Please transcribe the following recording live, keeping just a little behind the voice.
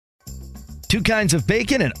2 kinds of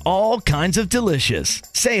bacon and all kinds of delicious.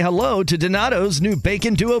 Say hello to Donato's new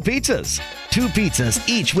Bacon Duo pizzas. 2 pizzas,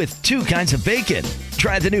 each with 2 kinds of bacon.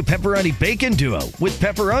 Try the new Pepperoni Bacon Duo with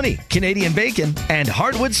pepperoni, Canadian bacon, and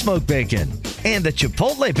hardwood smoked bacon. And the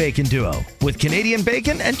Chipotle Bacon Duo with Canadian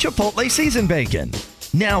bacon and Chipotle seasoned bacon.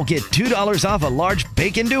 Now get $2 off a large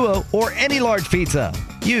Bacon Duo or any large pizza.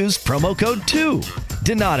 Use promo code 2.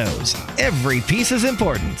 Donato's. Every piece is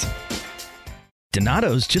important.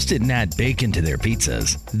 Donato's just didn't add bacon to their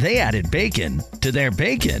pizzas. They added bacon to their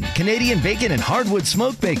bacon. Canadian bacon and hardwood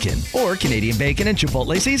smoked bacon. Or Canadian bacon and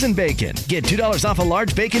Chipotle seasoned bacon. Get $2 off a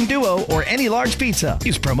large Bacon Duo or any large pizza.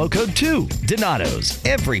 Use promo code 2. Donato's.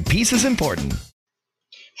 Every piece is important.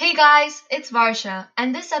 Hey guys, it's Varsha,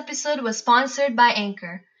 and this episode was sponsored by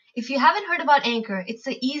Anchor. If you haven't heard about Anchor, it's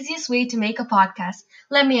the easiest way to make a podcast.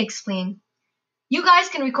 Let me explain. You guys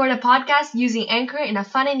can record a podcast using Anchor in a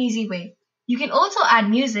fun and easy way. You can also add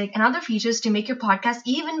music and other features to make your podcast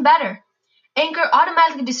even better. Anchor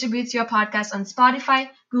automatically distributes your podcast on Spotify,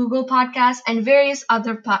 Google Podcasts, and various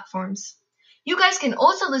other platforms. You guys can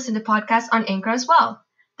also listen to podcasts on Anchor as well.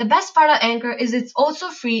 The best part of Anchor is it's also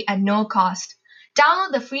free at no cost.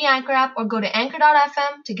 Download the free Anchor app or go to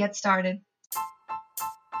anchor.fm to get started.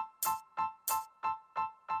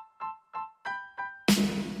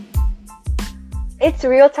 It's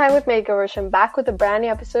Real Time with Megha. Back with a brand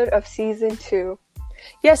new episode of Season 2.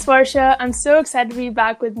 Yes, Varsha, I'm so excited to be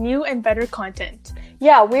back with new and better content.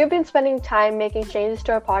 Yeah, we've been spending time making changes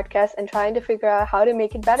to our podcast and trying to figure out how to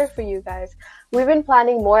make it better for you guys. We've been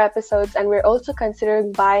planning more episodes and we're also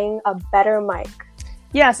considering buying a better mic.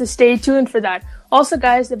 Yeah, so stay tuned for that. Also,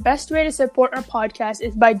 guys, the best way to support our podcast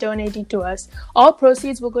is by donating to us. All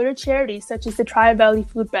proceeds will go to charities such as the Tri-Valley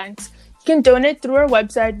Food Banks. You can donate through our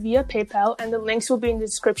website via PayPal, and the links will be in the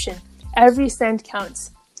description. Every cent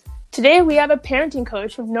counts. Today, we have a parenting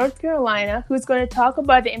coach from North Carolina who's going to talk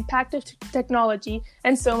about the impact of technology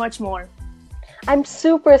and so much more. I'm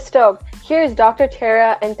super stoked. Here's Dr.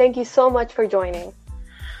 Tara, and thank you so much for joining.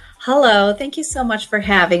 Hello, thank you so much for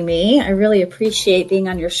having me. I really appreciate being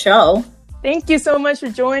on your show. Thank you so much for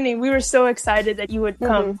joining. We were so excited that you would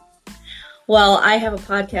come. Well, I have a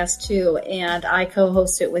podcast too, and I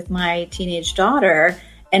co-host it with my teenage daughter,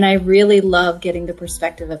 and I really love getting the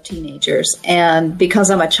perspective of teenagers. And because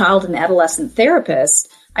I'm a child and adolescent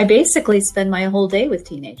therapist, I basically spend my whole day with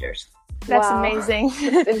teenagers. That's amazing.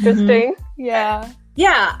 That's interesting. Yeah.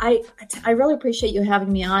 Yeah, I really appreciate you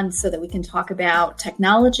having me on so that we can talk about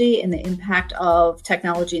technology and the impact of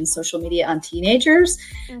technology and social media on teenagers.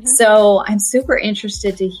 So I'm super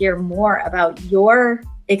interested to hear more about your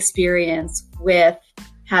experience with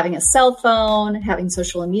having a cell phone, having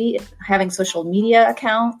social media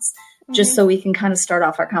accounts, just so we can kind of start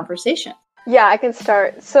off our conversation. Yeah, I can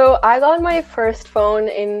start. So I got my first phone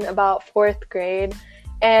in about 4th grade.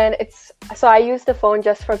 And I used the phone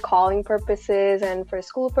just for calling purposes and for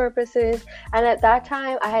school purposes. And at that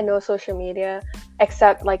time, I had no social media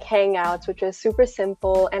except like Hangouts, which was super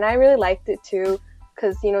simple. And I really liked it too,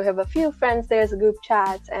 because, you have a few friends, there's group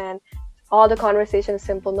chats, and all the conversation is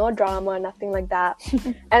simple, no drama, nothing like that.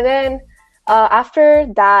 And then after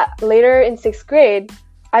that, later in 6th grade,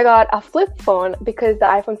 I got a flip phone because the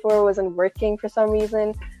iPhone 4 wasn't working for some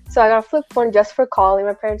reason. So I got a flip phone just for calling.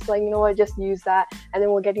 My parents were like, you know what, just use that, and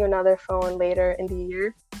then we'll get you another phone later in the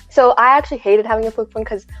year. So I actually hated having a flip phone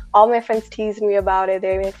because all my friends teased me about it.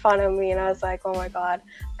 They made fun of me, and I was like, oh my God.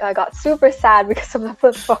 I got super sad because of the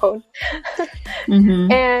flip phone.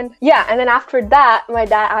 And then after that, my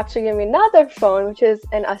dad actually gave me another phone, which is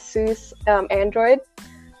an Asus Android.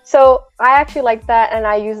 So I actually liked that, and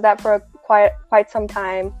I used that for quite some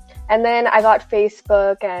time. And then I got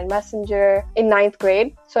Facebook and Messenger in 9th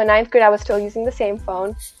grade. So in 9th grade, I was still using the same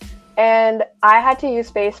phone. And I had to use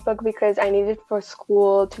Facebook because I needed it for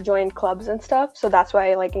school to join clubs and stuff. So that's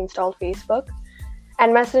why I installed Facebook.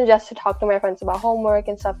 And Messenger just to talk to my friends about homework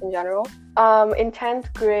and stuff in general. In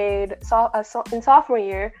 10th grade, in sophomore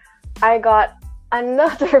year, I got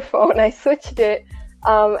another phone. I switched it.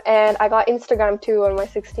 And I got Instagram too on my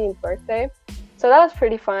 16th birthday. So that was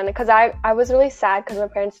pretty fun because I was really sad because my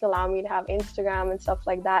parents didn't allow me to have Instagram and stuff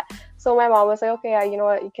like that. So my mom was like, okay, you know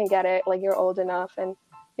what, you can get it. Like, you're old enough and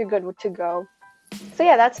you're good to go. So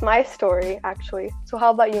yeah, that's my story, actually. So how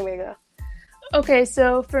about you, Megha? Okay,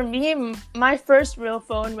 so for me, my first real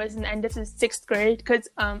phone was in the end of the 6th grade because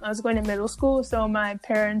I was going to middle school. So my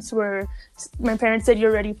parents said,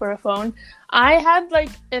 you're ready for a phone. I had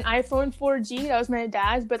an iPhone 4G. That was my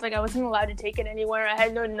dad's, but I wasn't allowed to take it anywhere. I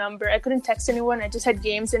had no number. I couldn't text anyone. I just had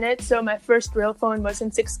games in it. So my first real phone was in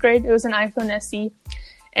 6th grade. It was an iPhone SE.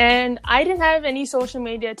 And I didn't have any social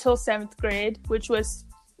media till 7th grade, which was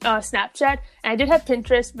Snapchat, and I did have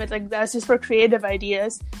Pinterest, but like that's just for creative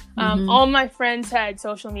ideas. All my friends had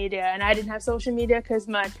social media, and I didn't have social media because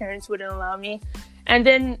my parents wouldn't allow me. And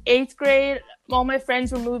then 8th grade, all my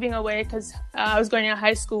friends were moving away because I was going to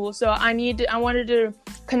high school. So I wanted to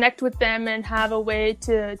connect with them and have a way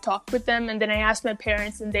to talk with them. And then I asked my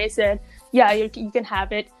parents, and they said, yeah, you can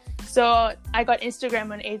have it. So I got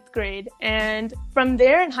Instagram in 8th grade. And from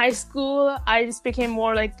there in high school, I just became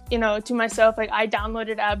more like, to myself, like I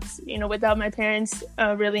downloaded apps, without my parents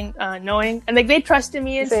really knowing. And like they trusted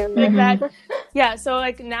me and stuff like that. Yeah. So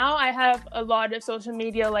like now I have a lot of social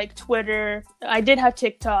media like Twitter. I did have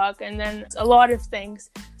TikTok and then a lot of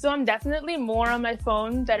things. So I'm definitely more on my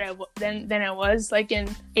phone than I was like in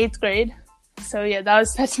 8th grade. So yeah,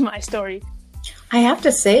 that's my story. I have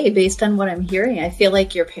to say, based on what I'm hearing, I feel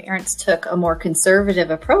like your parents took a more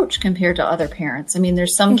conservative approach compared to other parents. I mean,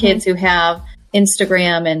 there's some kids who have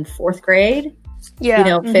Instagram in 4th grade,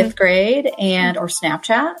 5th grade or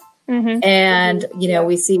Snapchat. And,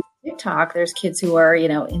 we see TikTok, there's kids who are,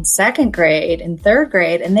 in 2nd grade and 3rd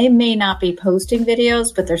grade, and they may not be posting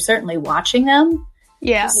videos, but they're certainly watching them.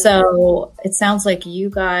 Yeah. So it sounds like you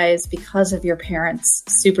guys, because of your parents'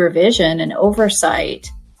 supervision and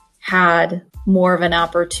oversight, had more of an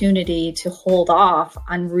opportunity to hold off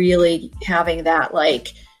on really having that like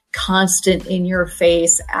constant in your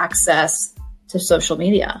face access to social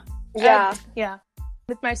media. Yeah. Yeah.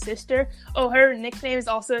 With my sister. Oh, her nickname is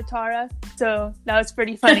also Tara. So that was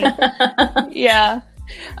pretty funny. Yeah.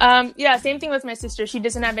 Same thing with my sister. She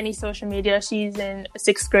doesn't have any social media. She's in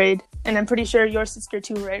 6th grade. And I'm pretty sure your sister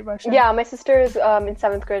too, right, Varsha? Yeah, my sister is in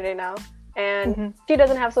 7th grade right now. And she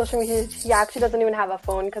doesn't have social media. She actually doesn't even have a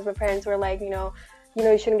phone because my parents were like, you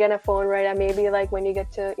shouldn't get a phone right at maybe like when you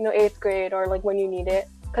get to, 8th grade or like when you need it.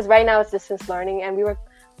 Because right now it's distance learning and we were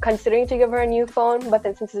considering to give her a new phone. But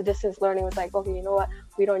then since it's distance learning, it was like, okay, you know what?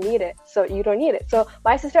 We don't need it. So you don't need it. So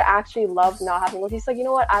my sister actually loves not having one. She's like, you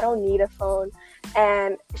know what? I don't need a phone.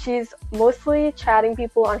 And she's mostly chatting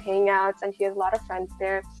people on Hangouts and she has a lot of friends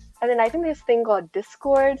there. And then I think there's this thing called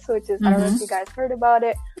Discord, so which is, I don't know if you guys heard about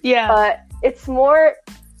it. Yeah. But it's more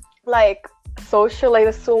like social, like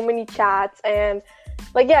there's so many chats and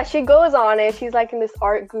like, yeah, she goes on it. She's like in this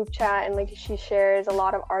art group chat and like she shares a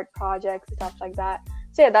lot of art projects and stuff like that.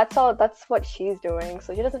 So yeah, that's what she's doing.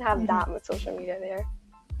 So she doesn't have that much social media there.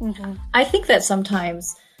 I think that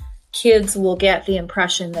sometimes kids will get the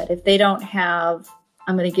impression that if they don't have,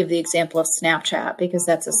 I'm going to give the example of Snapchat because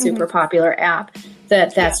that's a super popular app,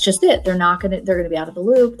 that's just it. They're going to be out of the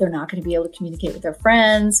loop. They're not going to be able to communicate with their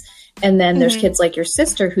friends. And then there's kids like your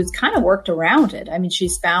sister who's kind of worked around it. I mean,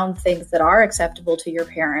 she's found things that are acceptable to your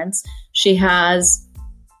parents. She has,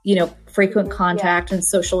 frequent contact and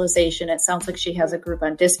socialization. It sounds like she has a group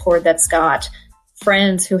on Discord that's got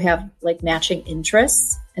friends who have like matching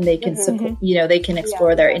interests and they can support, they can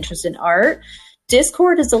explore their interest in art.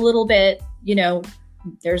 Discord is a little bit,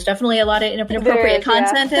 there's definitely a lot of inappropriate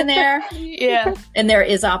content in there. Yeah. And there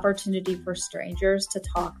is opportunity for strangers to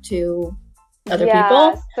talk to other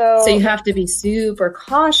people. So you have to be super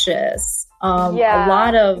cautious. A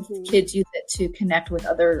lot of kids use it to connect with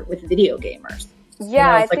video gamers.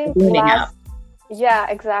 Yeah, I think app. Yeah,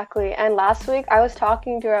 exactly. And last week I was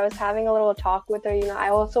talking to her, I was having a little talk with her. I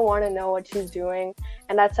also want to know what she's doing.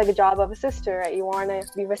 And that's like a job of a sister, right? You want to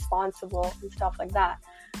be responsible and stuff like that.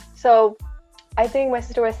 So I think my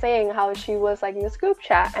sister was saying how she was like in this group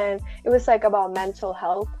chat and it was like about mental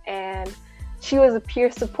health and she was a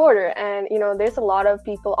peer supporter and, there's a lot of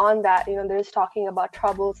people on that, they're just talking about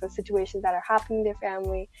troubles and situations that are happening in their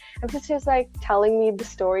family. And she's just like telling me the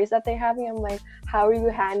stories that they're having. I'm like, how are you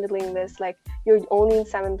handling this? Like, you're only in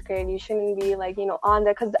 7th grade. You shouldn't be like, on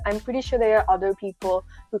there. Because I'm pretty sure there are other people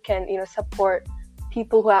who can, support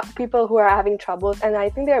people who are having troubles. And I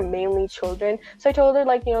think they're mainly children. So I told her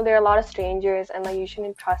like, there are a lot of strangers and like, you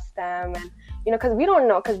shouldn't trust them. And, because we don't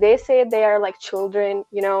know, because they say they are like children,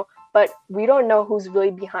 but we don't know who's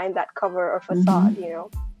really behind that cover or facade,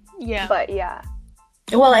 Yeah. But yeah.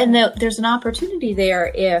 Well, and there's an opportunity there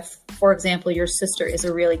if, for example, your sister is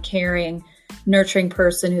a really caring, nurturing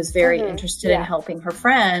person who's very interested in helping her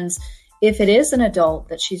friends. If it is an adult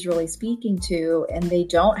that she's really speaking to and they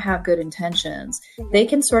don't have good intentions, they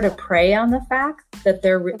can sort of prey on the fact that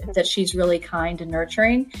that she's really kind and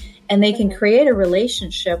nurturing, and they can create a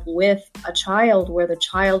relationship with a child where the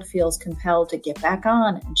child feels compelled to get back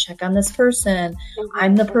on and check on this person.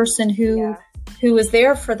 I'm the person who is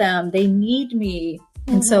there for them. They need me.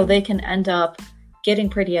 And so they can end up getting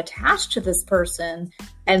pretty attached to this person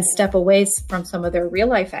and step away from some of their real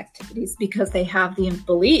life activities because they have the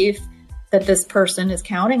belief that this person is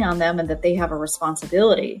counting on them and that they have a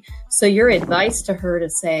responsibility. So your advice to her to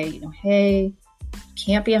say, you know, hey,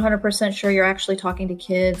 can't be 100% sure you're actually talking to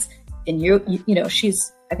kids. And you know,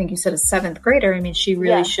 she's, I think you said a 7th grader. I mean, she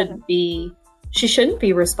really shouldn't be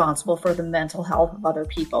responsible for the mental health of other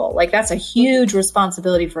people. Like, that's a huge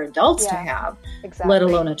responsibility for adults to have, let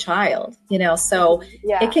alone a child, you know? So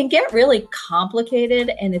it can get really complicated,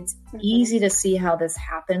 and it's easy to see how this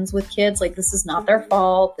happens with kids. Like, this is not their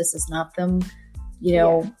fault. This is not them, you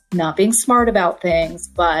know, not being smart about things.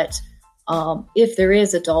 But if there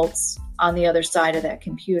is adults on the other side of that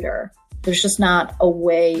computer, there's just not a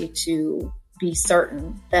way to be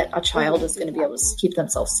certain that a child is going to be able to keep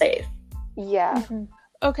themselves safe. Yeah.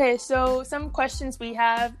 Okay, so some questions we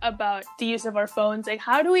have about the use of our phones. Like,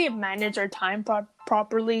 how do we manage our time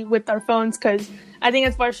properly with our phones? Because I think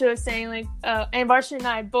as Varsha was saying, like, and Varsha and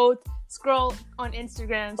I both scroll on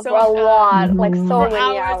Instagram a lot, like so for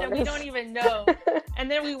many hours, and we don't even know. And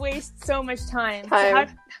then we waste so much time. So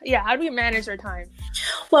how do we manage our time?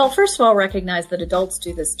 Well, first of all, recognize that adults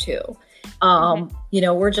do this too. You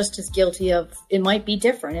know, we're just as guilty of, it might be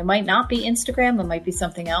different. It might not be Instagram. It might be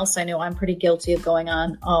something else. I know I'm pretty guilty of going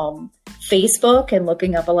on Facebook and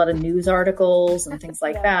looking up a lot of news articles and things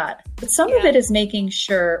like that. But some of it is making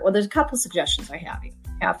sure, well, there's a couple suggestions I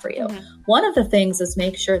have for you. One of the things is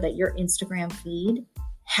make sure that your Instagram feed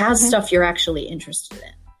has stuff you're actually interested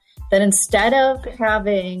in. That instead of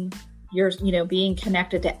having your, you know, being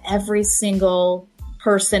connected to every single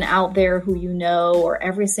person out there who you know, or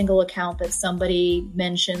every single account that somebody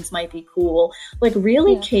mentions might be cool, like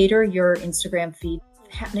really cater your Instagram feed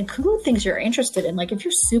and include things you're interested in. Like if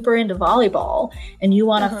you're super into volleyball and you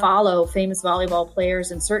want to follow famous volleyball players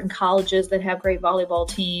in certain colleges that have great volleyball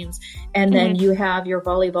teams, and then you have your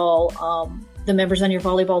volleyball, the members on your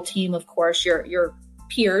volleyball team, of course, your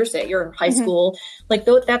peers at your high school, like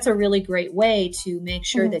that's a really great way to make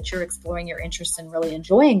sure that you're exploring your interests and really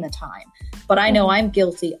enjoying the time. But I know I'm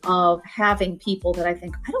guilty of having people that I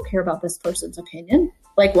think, I don't care about this person's opinion.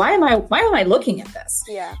 Like, why am I looking at this?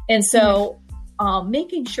 Yeah. And so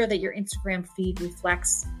making sure that your Instagram feed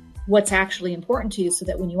reflects what's actually important to you, so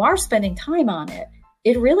that when you are spending time on it,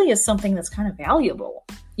 it really is something that's kind of valuable.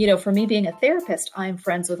 You know, for me being a therapist, I'm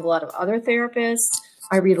friends with a lot of other therapists.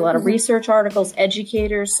 I read a lot of research articles,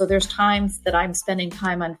 educators. So there's times that I'm spending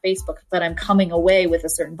time on Facebook that I'm coming away with a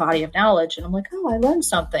certain body of knowledge. And I'm like, oh, I learned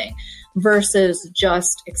something, versus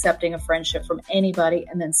just accepting a friendship from anybody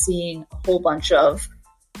and then seeing a whole bunch of,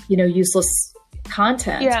 you know, useless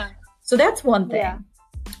content. Yeah. So that's one thing. Yeah.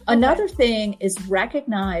 Another thing is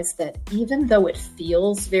recognize that even though it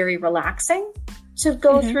feels very relaxing to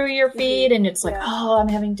go through your feed and it's like, oh, I'm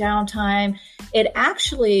having downtime, it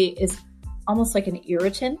actually is almost like an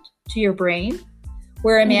irritant to your brain,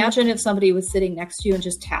 where imagine if somebody was sitting next to you and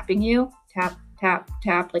just tapping you, tap, tap,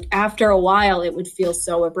 tap, like after a while, it would feel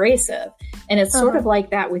so abrasive. And it's sort of like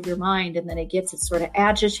that with your mind. And then it gets sort of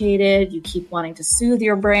agitated. You keep wanting to soothe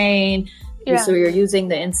your brain. Yeah. So you're using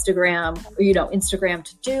the Instagram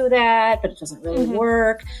to do that, but it doesn't really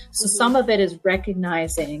work. So some of it is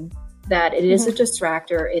recognizing that it is a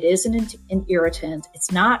distractor. It is an irritant.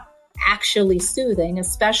 It's not actually soothing,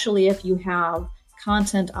 especially if you have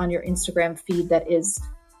content on your Instagram feed that is,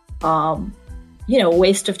 you know, a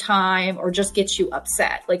waste of time or just gets you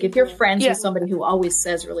upset. Like if you're friends with somebody who always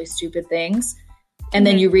says really stupid things, and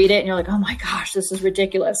then you read it and you're like, oh my gosh, this is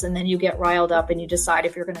ridiculous. And then you get riled up and you decide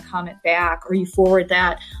if you're going to comment back, or you forward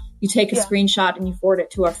that, you take a screenshot and you forward it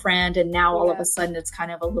to a friend. And now all of a sudden it's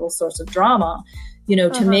kind of a little source of drama, you know,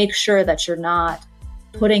 to make sure that you're not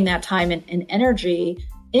putting that time and energy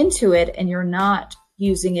into it, and you're not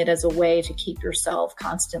using it as a way to keep yourself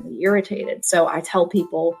constantly irritated. So I tell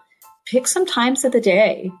people, pick some times of the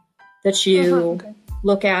day that you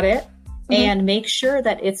look at it and make sure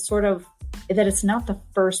that it's that it's not the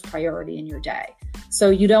first priority in your day. So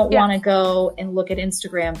you don't want to go and look at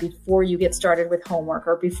Instagram before you get started with homework,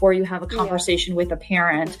 or before you have a conversation with a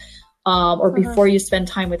parent, or before you spend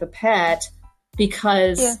time with a pet,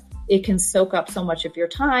 because it can soak up so much of your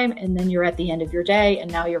time. And then you're at the end of your day and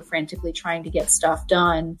now you're frantically trying to get stuff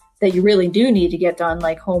done that you really do need to get done,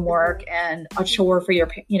 like homework and a chore for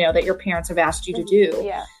that your parents have asked you to do.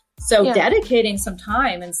 So dedicating some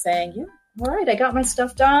time and saying, all right, I got my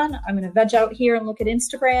stuff done. I'm going to veg out here and look at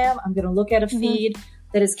Instagram. I'm going to look at a feed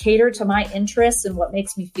that is catered to my interests and what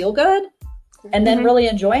makes me feel good. And then really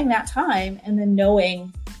enjoying that time, and then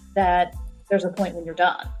knowing that there's a point when you're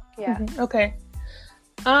done. Okay.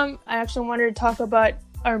 I actually wanted to talk about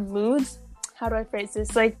our moods. How do I phrase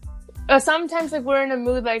this? Like, sometimes like we're in a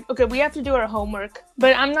mood like, okay, we have to do our homework,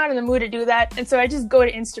 but I'm not in the mood to do that, and so I just go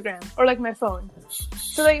to Instagram or like my phone.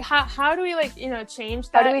 So like how do we like, change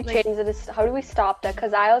that? How do we change it? How do we stop that?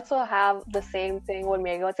 Because I also have the same thing when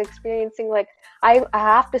Megan was experiencing. Like I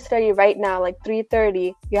have to study right now, like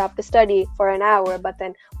 3:30. You have to study for an hour, but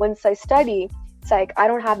then once I study, it's like I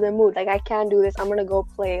don't have the mood. Like I can't do this. I'm gonna go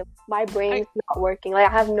play. My brain's not working. Like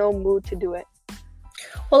I have no mood to do it.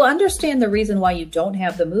 Well, understand the reason why you don't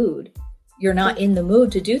have the mood. You're not in the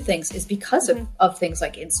mood to do things is because of things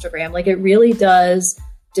like Instagram. Like it really does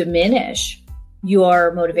diminish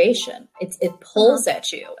your motivation. It pulls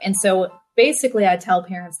at you. And so basically I tell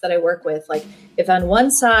parents that I work with, like if on one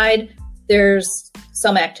side there's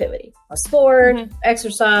some activity, a sport,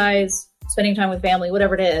 exercise, spending time with family,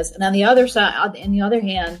 whatever it is. And on the other side, on the other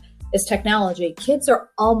hand, is technology. Kids are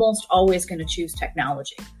almost always going to choose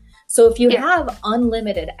technology. So if you have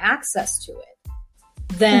unlimited access to it,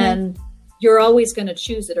 then you're always going to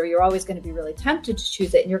choose it, or you're always going to be really tempted to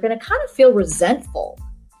choose it. And you're going to kind of feel resentful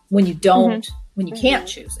when you don't, when you can't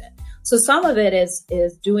choose it. So some of it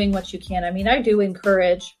is doing what you can. I mean, I do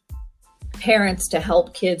encourage parents to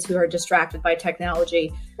help kids who are distracted by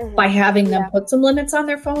technology by having them put some limits on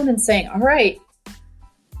their phone and saying, all right,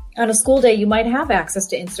 on a school day, you might have access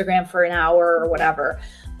to Instagram for an hour or whatever.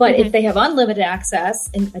 But if they have unlimited access,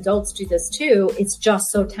 and adults do this too, it's just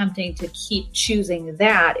so tempting to keep choosing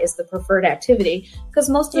that as the preferred activity, because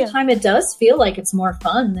most of the time it does feel like it's more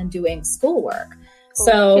fun than doing schoolwork.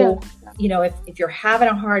 So, if you're having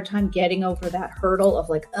a hard time getting over that hurdle of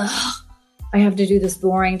like, ugh, I have to do this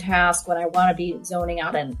boring task when I want to be zoning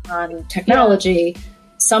out on technology,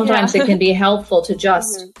 sometimes it can be helpful to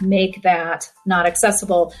just make that not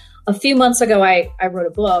accessible. A few months ago, I wrote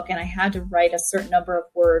a book and I had to write a certain number of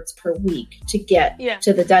words per week to get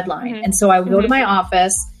to the deadline. And so I would go to my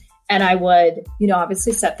office and I would,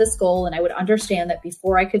 obviously set this goal, and I would understand that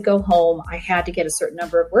before I could go home, I had to get a certain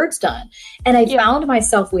number of words done. And I found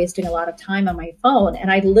myself wasting a lot of time on my phone.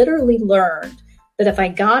 And I literally learned that if I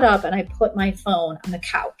got up and I put my phone on the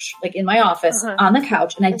couch, like in my office on the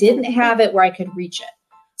couch, and I didn't have it where I could reach it.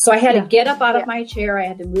 So I had to get up out of my chair. I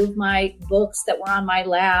had to move my books that were on my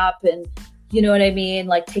lap, and you know what I mean?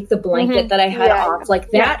 Like take the blanket that I had off. Like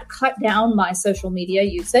that cut down my social media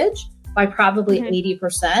usage by probably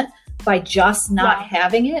 80% by just not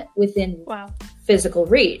having it within physical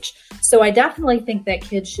reach. So I definitely think that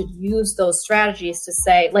kids should use those strategies to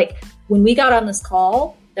say, like, when we got on this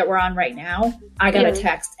call that we're on right now, I got a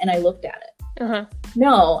text and I looked at it.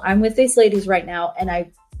 No, I'm with these ladies right now,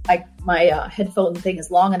 and my headphone thing is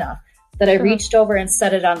long enough that I reached over and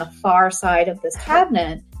set it on the far side of this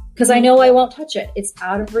cabinet because I know I won't touch it. It's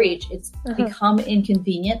out of reach. It's become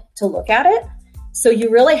inconvenient to look at it. So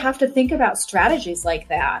you really have to think about strategies like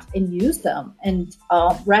that and use them, and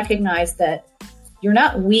recognize that you're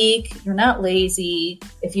not weak, you're not lazy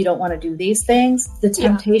if you don't want to do these things. The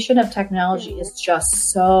temptation of technology is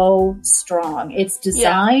just so strong. It's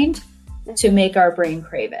designed to make our brain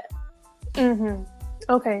crave it.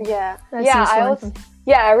 Okay. Yeah.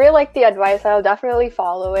 I really like the advice. I'll definitely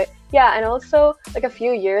follow it. Yeah. And also, like a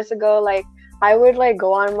few years ago, like I would like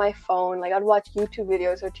go on my phone, like I'd watch YouTube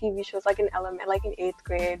videos or TV shows like in 8th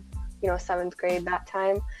grade, 7th grade that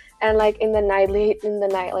time. And like in the night, late in the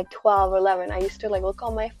night, like 12 or 11, I used to like look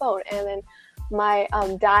on my phone, and then my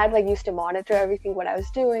dad like used to monitor everything what I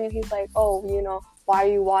was doing, and he's like, oh, why are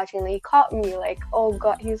you watching? And he caught me like, oh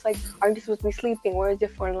God, he's like, aren't you supposed to be sleeping? Where's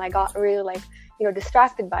your phone? And I got really like,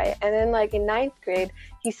 distracted by it. And then like in 9th grade,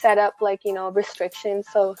 he set up like, restrictions.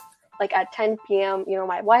 So like at 10 p.m.,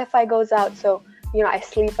 my Wi-Fi goes out. So, I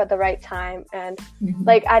sleep at the right time. And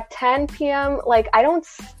like at 10 p.m., like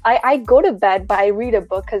I go to bed, but I read a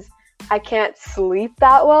book because I can't sleep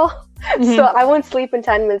that well. So I won't sleep in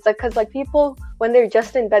 10 minutes. Because like people, when they're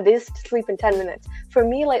just in bed, they just sleep in 10 minutes. For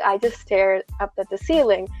me, like I just stare up at the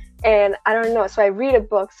ceiling. And I don't know, so I read a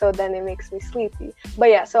book, so then it makes me sleepy. But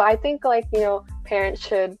yeah, so I think like, parents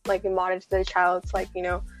should like monitor their child's like,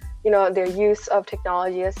 their use of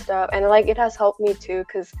technology and stuff. And like it has helped me too,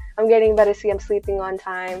 because I'm getting better. See, I'm sleeping on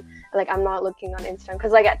time. And, like I'm not looking on Instagram,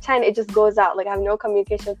 because like at 10 it just goes out. Like I have no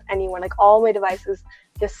communication with anyone. Like all my devices,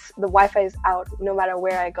 just the Wi-Fi is out no matter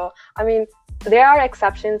where I go. I mean, there are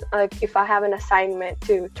exceptions. Like if I have an assignment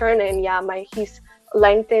to turn in, he's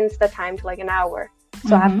lengthens the time to like an hour.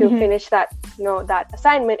 So I have to finish that, that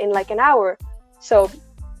assignment in like an hour. So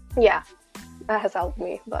yeah, that has helped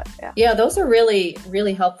me, but yeah. Yeah, those are really,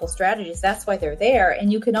 really helpful strategies. That's why they're there.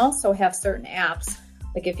 And you can also have certain apps,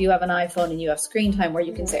 like if you have an iPhone and you have screen time, where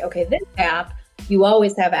you can say, okay, this app you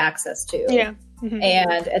always have access to.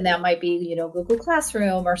 And that might be, Google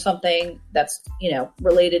Classroom or something that's,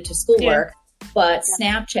 related to schoolwork. But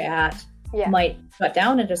Snapchat might shut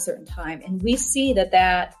down at a certain time. And we see that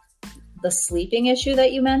the sleeping issue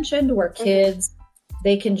that you mentioned, where kids,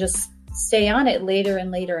 they can just stay on it later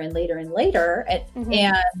and later and later and later.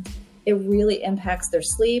 And it really impacts their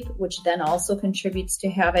sleep, which then also contributes to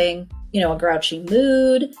having, a grouchy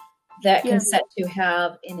mood that can set to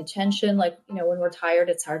have inattention. Like, when we're tired,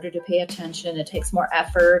 it's harder to pay attention. It takes more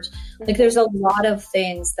effort. Like, there's a lot of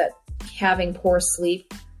things that having poor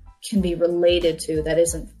sleep can be related to that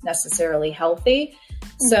isn't necessarily healthy.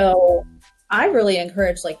 So I really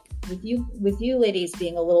encourage, like, with you ladies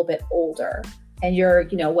being a little bit older and you're,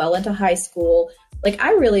 well into high school, like,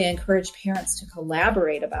 I really encourage parents to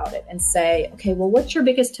collaborate about it and say, okay, well, what's your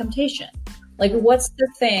biggest temptation? Like, what's the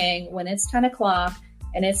thing when it's 10 o'clock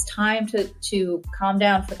and it's time to calm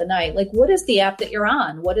down for the night? Like, what is the app that you're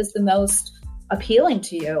on? What is the most appealing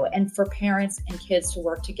to you? And for parents and kids to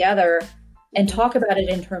work together and talk about it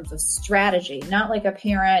in terms of strategy, not like a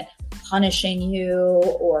parent punishing you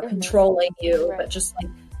or controlling you, but just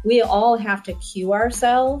like, we all have to cue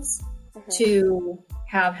ourselves to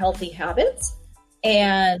have healthy habits.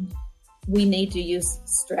 And we need to use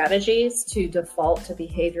strategies to default to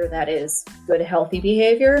behavior that is good, healthy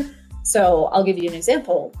behavior. So I'll give you an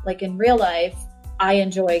example. Like, in real life, I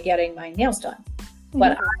enjoy getting my nails done,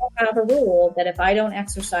 but I have a rule that if I don't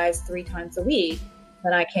exercise 3 times a week,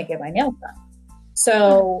 then I can't get my nails done.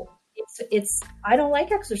 So I don't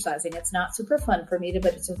like exercising. It's not super fun for me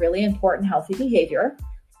but it's a really important, healthy behavior.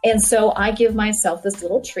 And so I give myself this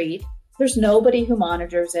little treat. There's nobody who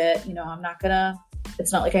monitors it.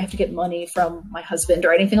 It's not like I have to get money from my husband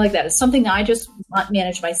or anything like that. It's something I just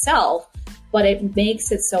manage myself, but it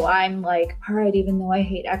makes it so I'm like, all right, even though I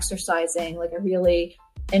hate exercising, like, I really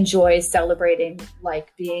enjoy celebrating,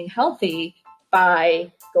 like, being healthy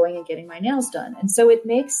by going and getting my nails done. And so it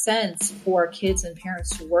makes sense for kids and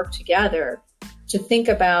parents to work together to think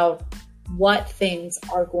about what things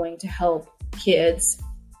are going to help kids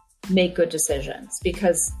make good decisions,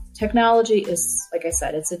 because technology is, like I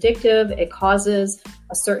said, it's addictive. It causes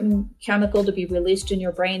a certain chemical to be released in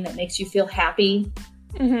your brain that makes you feel happy.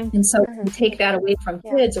 And so we take that away from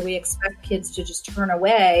kids, or we expect kids to just turn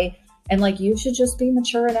away. And, like, you should just be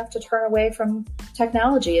mature enough to turn away from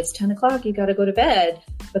technology. It's 10 o'clock, you got to go to bed.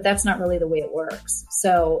 But that's not really the way it works.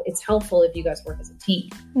 So it's helpful if you guys work as a team.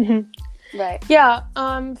 Right. Yeah.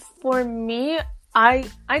 For me, I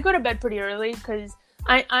go to bed pretty early because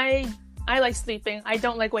I like sleeping. I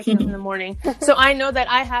don't like waking up in the morning. So I know that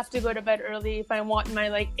I have to go to bed early if I want my,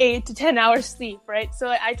 like, 8 to 10 hours sleep, right? So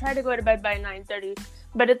I try to go to bed by 9:30.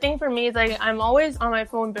 But the thing for me is, like, I'm always on my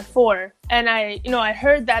phone before. And I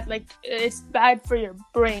heard that, like, it's bad for your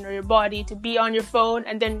brain or your body to be on your phone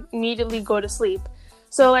and then immediately go to sleep.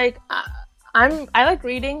 So, like, I like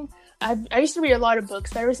reading. I used to read a lot of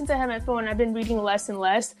books, but ever since I had my phone, I've been reading less and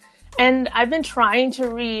less. And I've been trying to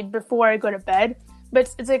read before I go to bed.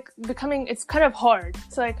 But it's like it's kind of hard.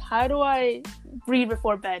 So, like, how do I read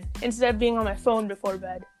before bed instead of being on my phone before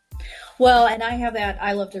bed? Well, and I have that.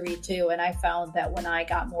 I love to read too. And I found that when I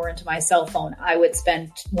got more into my cell phone, I would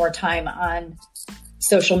spend more time on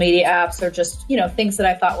social media apps or just, things that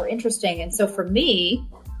I thought were interesting. And so for me,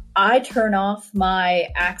 I turn off my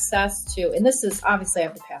access to, and this is obviously I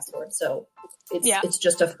have the password, so it's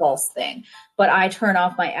just a false thing, but I turn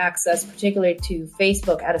off my access, particularly to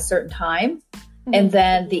Facebook, at a certain time. And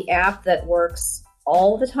then the app that works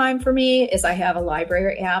all the time for me is I have a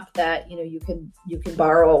library app that, you can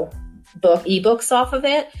borrow ebooks off of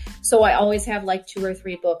it. So I always have like 2 or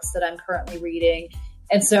 3 books that I'm currently reading.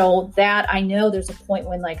 And so that I know there's a point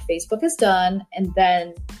when, like, Facebook is done, and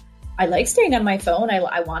then I like staying on my phone.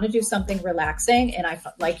 I want to do something relaxing. And I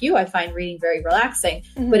find reading very relaxing,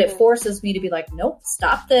 but it forces me to be like, nope,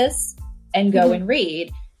 stop this and go and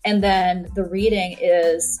read. And then the reading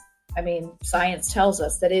is, science tells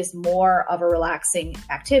us that is more of a relaxing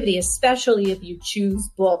activity, especially if you choose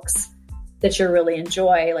books that you really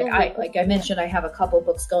enjoy. Like I mentioned, I have a couple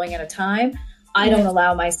books going at a time. I don't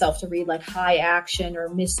allow myself to read like high action or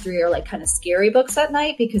mystery or like kind of scary books at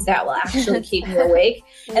night, because that will actually keep me awake.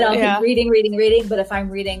 And I'll keep reading. But if I'm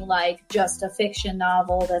reading like just a fiction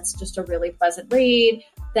novel that's just a really pleasant read,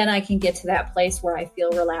 then I can get to that place where I feel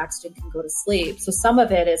relaxed and can go to sleep. So some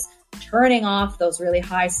of it is turning off those really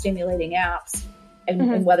high stimulating apps,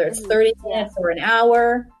 and whether it's 30 minutes or an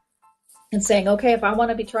hour, and saying, okay, if I want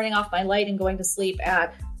to be turning off my light and going to sleep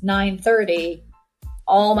at 9:30,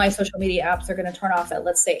 all my social media apps are going to turn off at,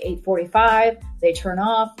 let's say, 8:45. They turn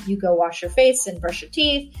off. You go wash your face and brush your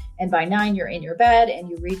teeth. And by 9, you're in your bed and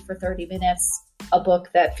you read for 30 minutes. a book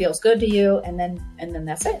that feels good to you, and then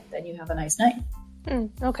that's it. Then you have a nice night.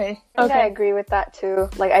 Okay. I agree with that too.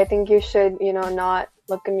 Like, I think you should, not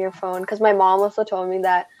look in your phone, because my mom also told me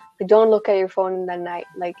that, like, don't look at your phone in the night.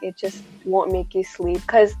 Like, it just won't make you sleep.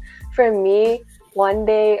 Because for me, one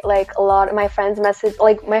day, like, a lot of my friends message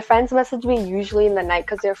me usually in the night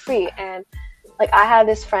because they're free. And like, I had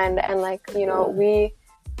this friend, and like, we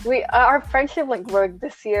our friendship like worked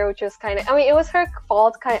this year, which was kind of, it was her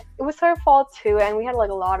fault, too, and we had like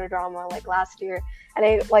a lot of drama like last year, and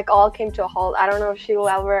it like all came to a halt. I don't know if she will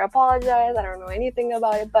ever apologize. I don't know anything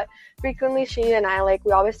about it, but frequently she and I, like,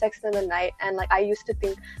 we always text in the night, and like I used to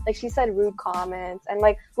think like she said rude comments, and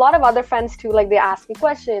like a lot of other friends too, like they ask me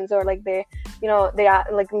questions, or like they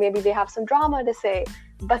like maybe they have some drama to say.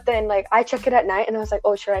 But then, like, I check it at night, and I was like,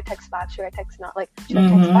 oh, should I text back? Should I text not? Like, should I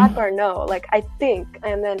text back or no? Like, I think.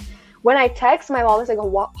 And then when I text, my mom was like,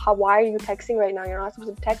 why are you texting right now? You're not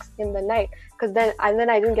supposed to text in the night. Because then I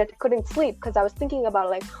couldn't sleep, because I was thinking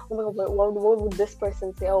about, like, oh my God, what would this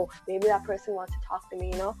person say? Oh, maybe that person wants to talk to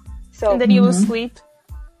me, So. And then you will sleep?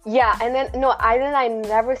 Yeah. And then, I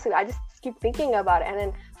never sleep. I just keep thinking about it. And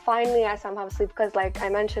then finally, I somehow sleep, because, like I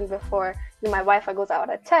mentioned before, my Wi-Fi goes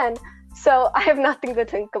out at 10. So I have nothing to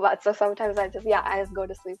think about. So sometimes I just go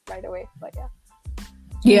to sleep right away. But yeah.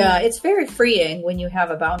 Yeah, it's very freeing when you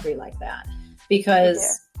have a boundary like that,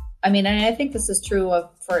 because and I think this is true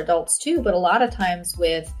for adults too, but a lot of times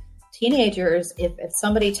with teenagers, if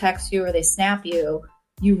somebody texts you or they snap you,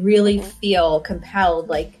 you really feel compelled,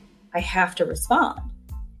 like, I have to respond.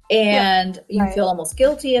 And you feel almost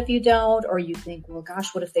guilty if you don't, or you think, well,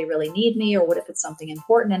 gosh, what if they really need me? Or what if it's something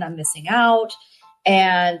important and I'm missing out?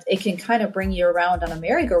 And it can kind of bring you around on a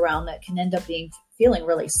merry-go-round that can end up feeling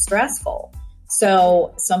really stressful.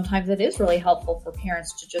 So sometimes it is really helpful for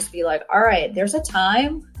parents to just be like, all right, there's a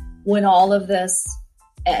time when all of this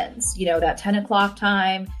ends, that 10 o'clock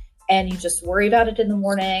time, and you just worry about it in the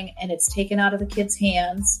morning, and it's taken out of the kids'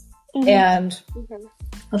 hands. And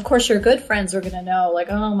of course, your good friends are going to know, like,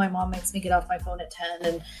 oh, my mom makes me get off my phone at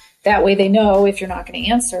 10. And that way they know if you're not going to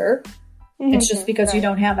answer. It's just because you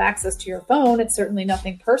don't have access to your phone. It's certainly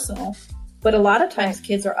nothing personal. But a lot of times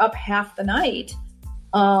kids are up half the night.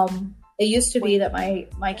 It used to be that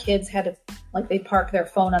my kids had to, like, they'd park their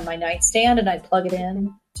phone on my nightstand, and I'd plug it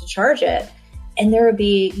in to charge it. And there would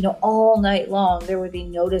be, all night long, there would be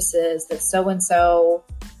notices that so-and-so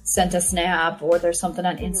sent a snap, or there's something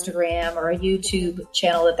on Instagram or a YouTube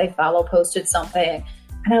channel that they follow posted something.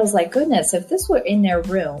 And I was like, goodness, if this were in their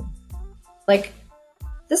room, like,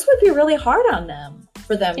 this would be really hard on them,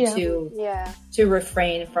 for them to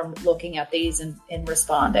refrain from looking at these and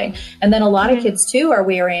responding. And then a lot of kids too are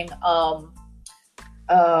wearing, I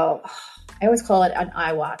always call it an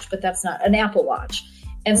iWatch, but that's not an Apple Watch.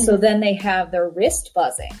 And so then they have their wrist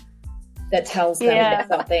buzzing that tells them that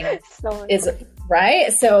something is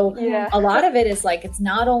right. So a lot of it is like, it's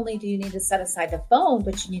not only do you need to set aside the phone,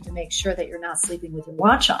 but you need to make sure that you're not sleeping with your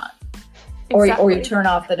watch on, or you turn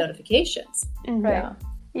off the notifications. Right.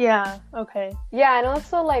 Yeah. Okay. Yeah. And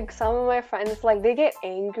also, like, some of my friends, like, they get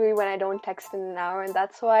angry when I don't text in an hour. And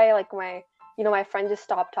that's why, like, my friend just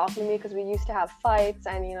stopped talking to me, because we used to have fights,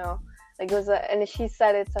 and, like, it was and she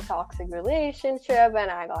said it's a toxic relationship, and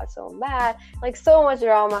I got so mad. Like, so much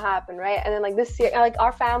drama happened, right? And then, like, this year, like,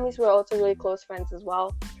 our families were also really close friends as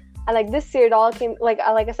well. And, like, this year it all came, like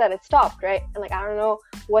I said, it stopped, right? And, like, I don't know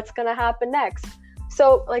what's gonna happen next.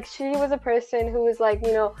 So, like, she was a person who was like,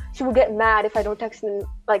 she would get mad if I don't text in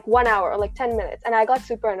like 1 hour or like 10 minutes. And I got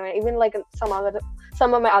super annoyed. Even like some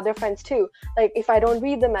of my other friends too. Like, if I don't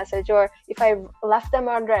read the message, or if I left them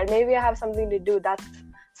unread, maybe I have something to do.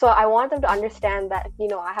 So I want them to understand that,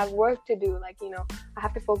 I have work to do. Like, I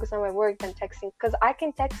have to focus on my work than texting, because I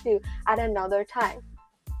can text you at another time.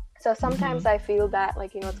 So sometimes I feel that,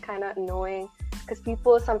 like, it's kind of annoying, because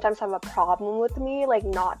people sometimes have a problem with me, like,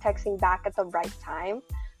 not texting back at the right time.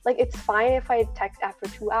 Like, it's fine if I text after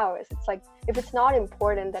 2 hours. It's like, if it's not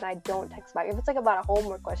important, then I don't text back. If it's like about a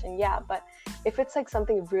homework question, but if it's like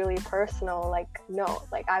something really personal, like, no,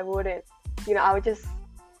 like, I wouldn't, I would just,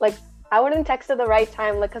 like, I wouldn't text at the right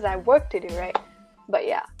time, like, because I have work to do, right? But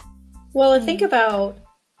yeah. Well, think about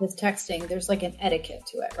with texting, there's like an etiquette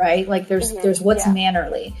to it, right? Like, there's what's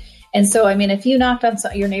mannerly. And so, if you knocked on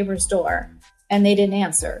your neighbor's door and they didn't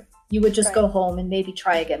answer, you would just go home and maybe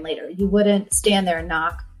try again later. You wouldn't stand there and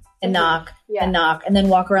knock and knock and knock, and then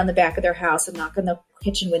walk around the back of their house and knock on the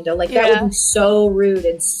kitchen window. Like, that would be so rude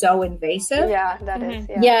and so invasive. Yeah, that is.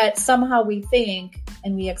 Yeah. Yet somehow we think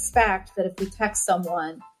and we expect that if we text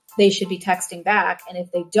someone, they should be texting back. And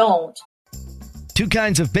if they don't, Two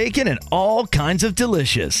kinds of bacon and all kinds of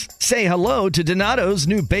delicious. Say hello to Donato's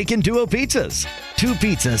new Bacon Duo pizzas. Two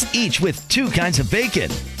pizzas, each with two kinds of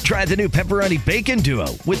bacon. Try the new Pepperoni Bacon Duo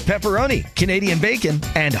with pepperoni, Canadian bacon,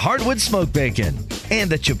 and hardwood smoked bacon. And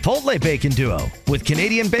the Chipotle Bacon Duo with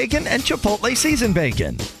Canadian bacon and Chipotle seasoned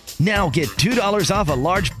bacon. Now get $2 off a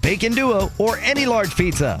large Bacon Duo or any large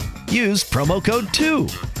pizza. Use promo code 2.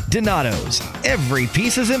 Donato's. Every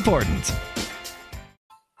piece is important.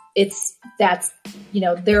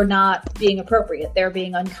 They're not being appropriate. They're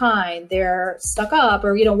being unkind. They're stuck up,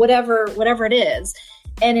 or, whatever it is.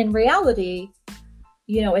 And in reality,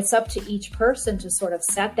 it's up to each person to sort of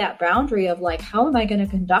set that boundary of like, how am I going to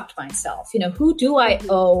conduct myself? Who do I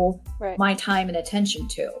owe my time and attention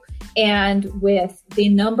to? And with the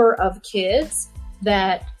number of kids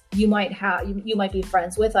that you might be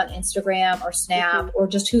friends with on Instagram or Snap, or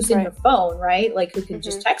just who's in your phone, right? Like who can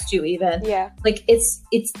just text you even. Yeah. Like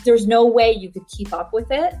there's no way you could keep up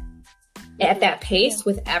with it at that pace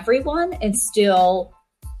with everyone and still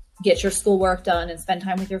get your schoolwork done and spend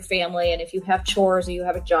time with your family. And if you have chores or you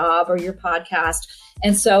have a job or your podcast.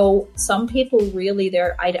 And so some people really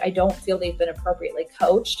I don't feel they've been appropriately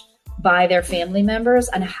coached by their family members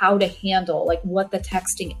on how to handle like what the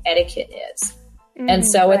texting etiquette is. And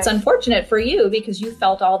so it's unfortunate for you because you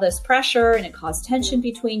felt all this pressure and it caused tension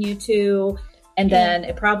between you two. And then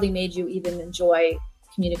it probably made you even enjoy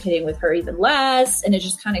communicating with her even less. And it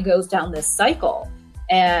just kind of goes down this cycle.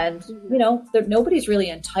 And, nobody's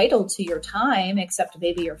really entitled to your time except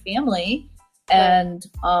maybe your family. And,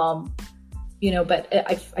 but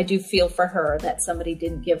I do feel for her that somebody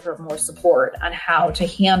didn't give her more support on how to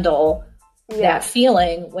handle that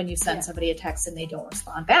feeling when you send somebody a text and they don't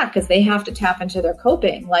respond back, because they have to tap into their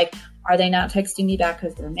coping. Like, are they not texting me back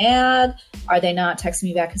because they're mad? Are they not texting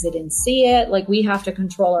me back because they didn't see it? Like, we have to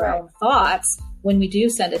control our own thoughts when we do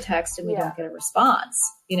send a text and we don't get a response,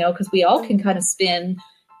 because we all can kind of spin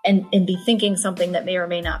and be thinking something that may or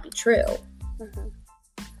may not be true.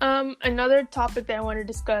 Another topic that I want to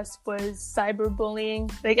discuss was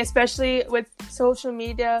cyberbullying, like especially with social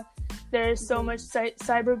media. There's so much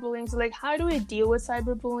cyberbullying. So like, how do we deal with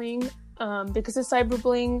cyberbullying? Because of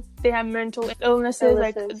cyberbullying, they have mental illnesses.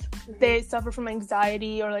 Like they suffer from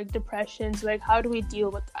anxiety or like depression. So like, how do we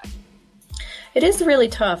deal with that? It is really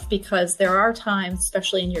tough because there are times,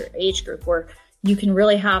 especially in your age group, where you can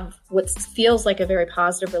really have what feels like a very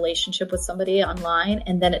positive relationship with somebody online,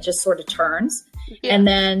 and then it just sort of turns. Yeah. And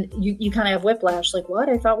then you kind of have whiplash, like, what?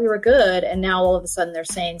 I thought we were good. And now all of a sudden they're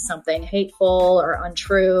saying something hateful or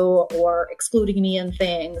untrue or excluding me in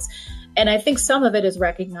things. And I think some of it is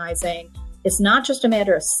recognizing it's not just a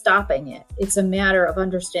matter of stopping it. It's a matter of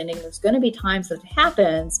understanding there's going to be times that it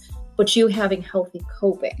happens, but you having healthy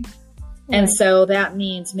coping. And so that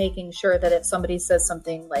means making sure that if somebody says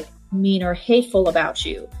something like mean or hateful about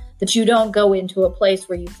you, that you don't go into a place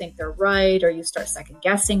where you think they're right, or you start second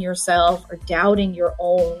guessing yourself or doubting your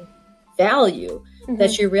own value,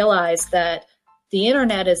 that you realize that the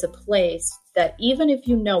internet is a place that even if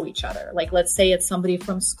you know each other, like let's say it's somebody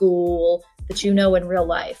from school that you know in real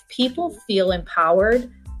life, people feel empowered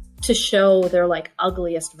to show their like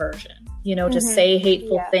ugliest version, to say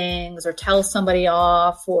hateful things or tell somebody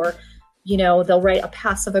off, or they'll write a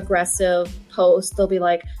passive aggressive post. They'll be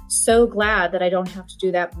like, so glad that I don't have to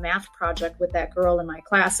do that math project with that girl in my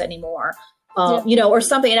class anymore, or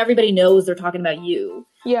something. And everybody knows they're talking about you.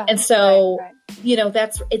 Yeah. And so,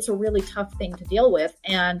 it's a really tough thing to deal with.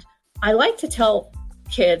 And I like to tell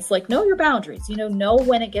kids, like, know your boundaries, know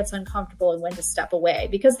when it gets uncomfortable and when to step away,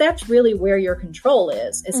 because that's really where your control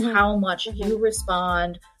is how much you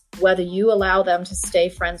respond, whether you allow them to stay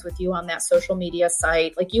friends with you on that social media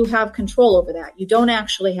site. Like, you have control over that. You don't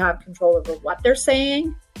actually have control over what they're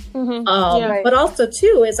saying. But also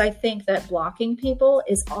too, is I think that blocking people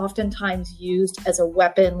is oftentimes used as a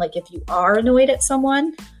weapon. Like, if you are annoyed at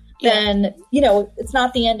someone, then, it's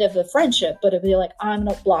not the end of the friendship, but it'd be like, I'm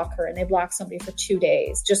going to block her. And they block somebody for 2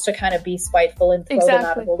 days just to kind of be spiteful and throw them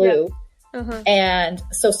out of the loop. And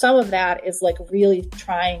so some of that is like really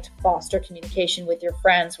trying to foster communication with your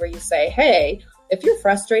friends, where you say, hey, if you're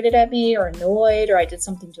frustrated at me or annoyed, or I did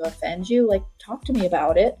something to offend you, like, talk to me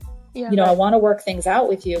about it. I want to work things out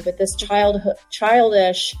with you. But this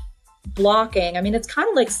childish blocking, I mean, it's kind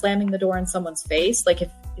of like slamming the door in someone's face. Like if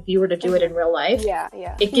you were to do it in real life,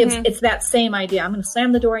 it gives, it's that same idea. I'm going to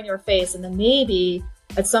slam the door in your face, and then maybe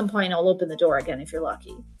at some point I'll open the door again if you're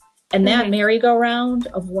lucky. And that merry-go-round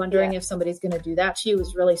of wondering if somebody's going to do that to you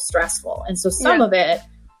is really stressful. And so some of it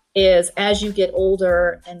is, as you get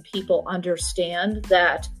older and people understand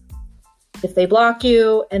that if they block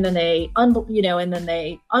you and then they, and then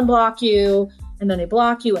they unblock you and then they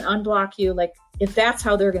block you and unblock you, like, if that's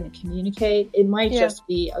how they're going to communicate, it might just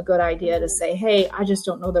be a good idea to say, hey, I just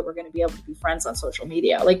don't know that we're going to be able to be friends on social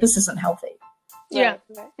media. Like, this isn't healthy. Yeah.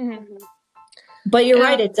 But you're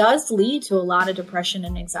right. It does lead to a lot of depression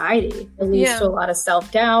and anxiety. It leads to a lot of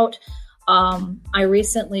self-doubt. I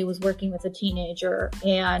recently was working with a teenager,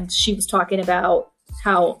 and she was talking about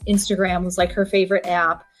how Instagram was like her favorite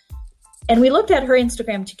app. And we looked at her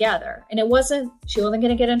Instagram together, and she wasn't going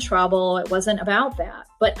to get in trouble. It wasn't about that.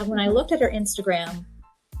 But when I looked at her Instagram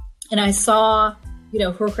and I saw,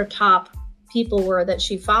 who her top people were that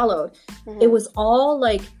she followed, it was all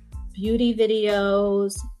like beauty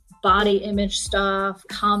videos, body image stuff,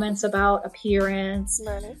 comments about appearance.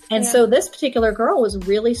 And so this particular girl was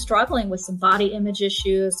really struggling with some body image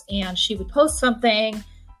issues, and she would post something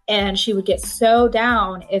and she would get so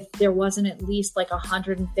down if there wasn't at least like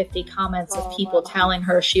 150 comments of people telling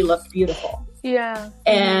her she looked beautiful.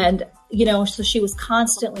 And, so she was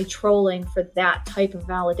constantly trolling for that type of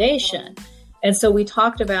validation. And so we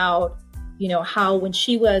talked about, how when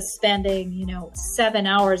she was spending, 7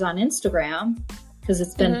 hours on Instagram, because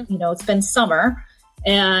it's been, it's been summer,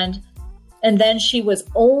 and then she was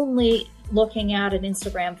only looking at an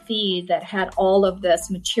Instagram feed that had all of this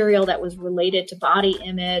material that was related to body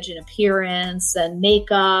image and appearance and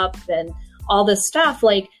makeup and all this stuff.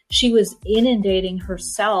 Like, she was inundating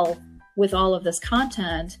herself with all of this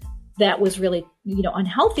content that was really,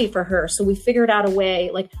 unhealthy for her. So we figured out a way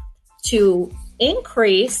like to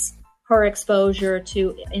increase her exposure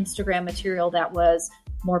to Instagram material that was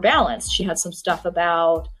more balanced. She had some stuff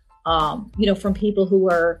about, from people who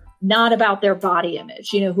were not about their body image,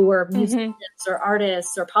 who were musicians or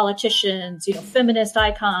artists or politicians, feminist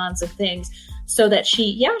icons and things, so that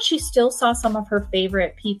she still saw some of her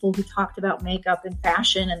favorite people who talked about makeup and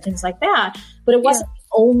fashion and things like that. But it wasn't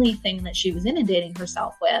the only thing that she was inundating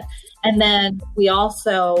herself with. And then we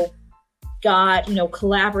also got,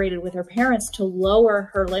 collaborated with her parents to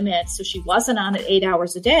lower her limits. So she wasn't on it 8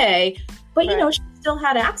 hours a day, but, she still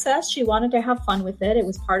had access. She wanted to have fun with it. It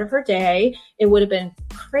was part of her day. It would have been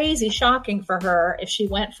crazy shocking for her if she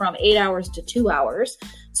went from 8 hours to 2 hours.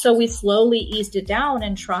 So we slowly eased it down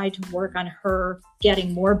and tried to work on her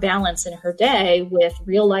getting more balance in her day with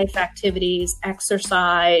real life activities,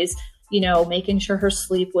 exercise, making sure her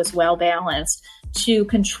sleep was well balanced to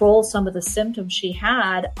control some of the symptoms she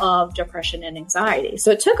had of depression and anxiety.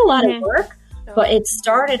 So it took a lot of work. But it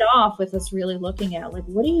started off with us really looking at, like,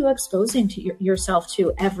 what are you exposing to yourself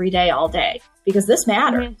to every day, all day? Because this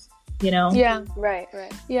matters, Yeah. Right.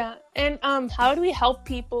 Yeah. And how do we help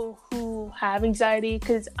people who have anxiety?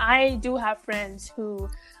 Because I do have friends who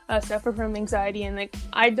suffer from anxiety, and like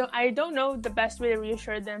I don't know the best way to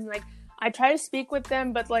reassure them. Like, I try to speak with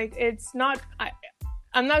them, but like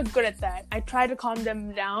I'm not good at that. I try to calm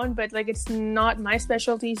them down, but like it's not my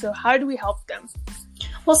specialty. So how do we help them?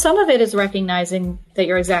 Well, some of it is recognizing that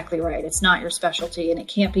you're exactly right. It's not your specialty and it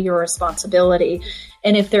can't be your responsibility.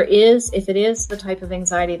 And if it is the type of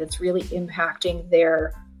anxiety that's really impacting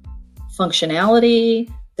their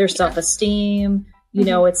functionality, their self-esteem,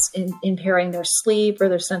 it's impairing their sleep or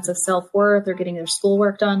their sense of self-worth or getting their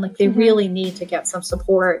schoolwork done, like they really need to get some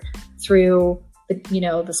support through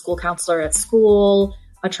the school counselor at school,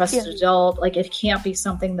 a trusted adult. Like, it can't be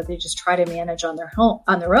something that they just try to manage on their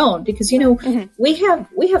own, because, we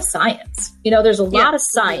have science, there's a lot of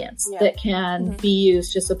science that can be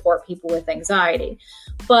used to support people with anxiety.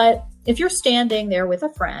 But if you're standing there with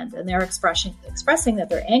a friend and they're expressing that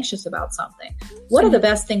they're anxious about something, one of the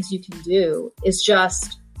best things you can do is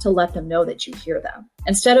just to let them know that you hear them.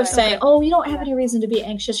 Instead of saying, oh, you don't have any reason to be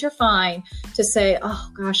anxious, you're fine, to say,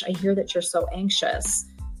 oh gosh, I hear that you're so anxious.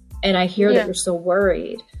 And I hear that you're so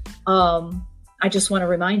worried. I just want to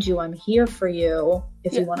remind you, I'm here for you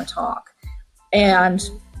if you want to talk. And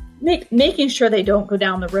making sure they don't go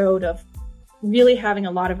down the road of really having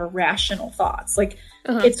a lot of irrational thoughts. Like,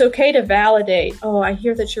 it's okay to validate, oh, I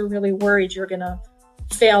hear that you're really worried you're going to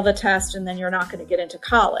fail the test and then you're not going to get into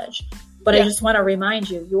college. But I just want to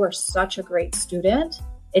remind you, you are such a great student.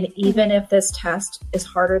 And even if this test is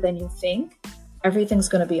harder than you think, everything's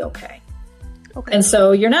going to be okay. And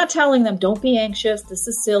so you're not telling them, don't be anxious. This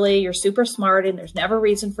is silly. You're super smart and there's never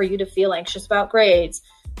reason for you to feel anxious about grades.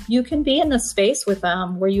 You can be in the space with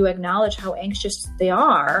them where you acknowledge how anxious they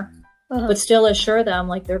are, but still assure them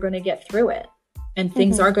like they're going to get through it and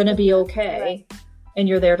things are going to be okay. And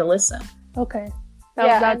you're there to listen. Okay.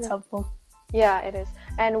 That's helpful. Yeah, it is.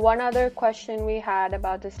 And one other question we had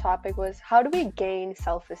about this topic was, how do we gain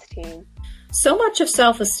self-esteem? So much of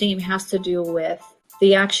self-esteem has to do with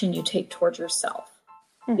the action you take towards yourself.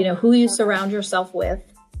 Who you surround yourself with.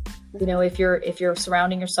 If you're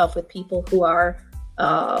surrounding yourself with people who are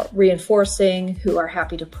reinforcing, who are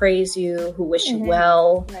happy to praise you, who wish you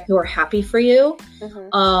well, who are happy for you.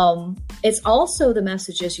 It's also the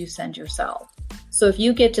messages you send yourself. So if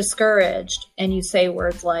you get discouraged and you say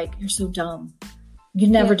words like, you're so dumb, you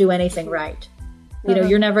never do anything right. You know,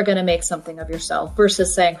 you're never going to make something of yourself,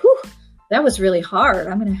 versus saying, whew, that was really hard.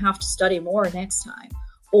 I'm going to have to study more next time.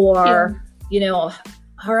 Or, you know,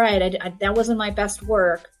 all right, that wasn't my best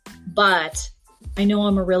work, but I know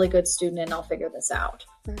I'm a really good student and I'll figure this out.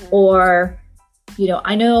 Or, you know,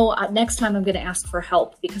 I know next time I'm going to ask for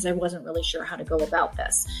help because I wasn't really sure how to go about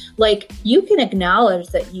this. Like, you can acknowledge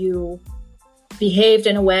that you behaved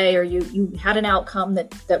in a way, or you had an outcome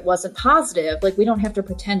that wasn't positive. Like, we don't have to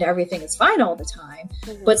pretend everything is fine all the time,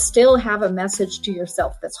 but still have a message to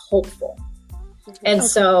yourself that's hopeful. And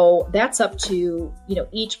so that's up to, you know,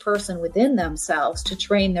 each person within themselves to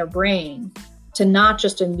train their brain to not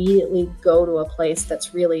just immediately go to a place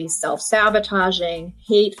that's really self-sabotaging,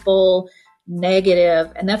 hateful,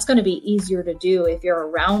 negative. And that's going to be easier to do if you're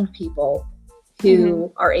around people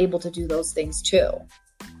who are able to do those things too.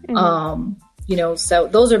 You know, so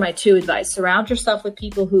those are my two advice. Surround yourself with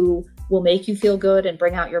people who will make you feel good and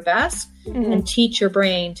bring out your best, and teach your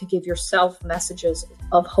brain to give yourself messages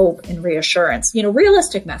of hope and reassurance, you know,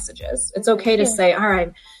 realistic messages. It's okay to say, all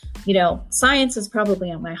right, you know, science is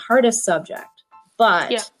probably my hardest subject,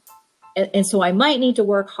 but, and so I might need to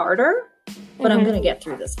work harder, but I'm going to get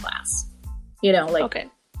through this class, you know, like, Okay,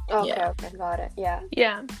 got it.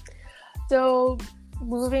 Yeah. So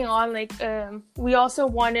moving on, like, we also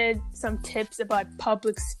wanted some tips about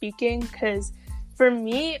public speaking, because for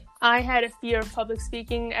me, I had a fear of public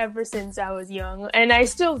speaking ever since I was young, and I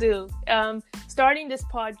still do. Starting this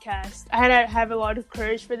podcast, I had to have a lot of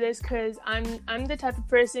courage for this, because I'm the type of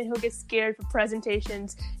person who gets scared for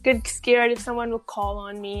presentations, get scared if someone will call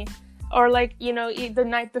on me, or like, you know, the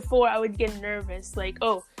night before I would get nervous, like,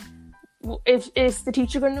 oh, is the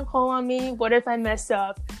teacher going to call on me? What if I mess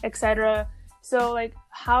up, etc. So like,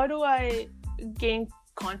 how do I gain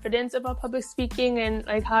confidence about public speaking, and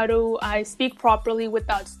like, how do I speak properly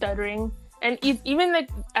without stuttering? And even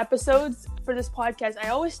like episodes for this podcast, I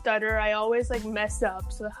always stutter, I always like mess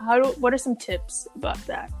up. So what are some tips about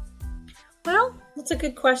that? Well, that's a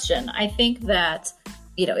good question. I think that,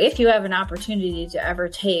 you know, if you have an opportunity to ever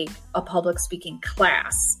take a public speaking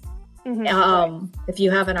class, if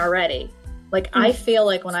you haven't already, like, I feel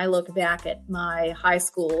like when I look back at my high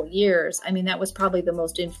school years, I mean, that was probably the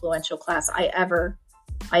most influential class I ever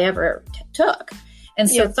took. And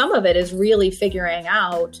so some of it is really figuring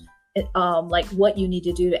out like what you need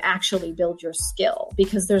to do to actually build your skill,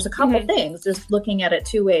 because there's a couple things. There's looking at it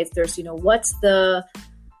two ways. There's, you know, what's the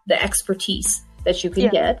expertise that you can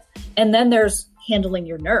get, and then there's handling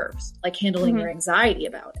your nerves, like handling your anxiety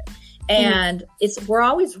about it. And we're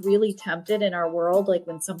always really tempted in our world, like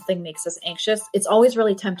when something makes us anxious, it's always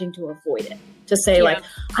really tempting to avoid it, to say like,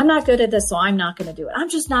 I'm not good at this, so I'm not going to do it. I'm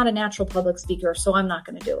just not a natural public speaker, so I'm not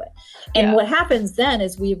going to do it. And what happens then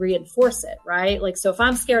is we reinforce it, right? Like, so if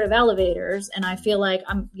I'm scared of elevators and I feel like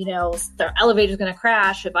you know, the elevator's going to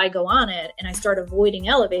crash if I go on it, and I start avoiding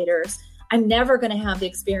elevators, I'm never going to have the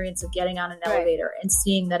experience of getting on an elevator and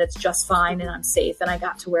seeing that it's just fine and I'm safe and I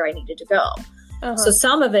got to where I needed to go. So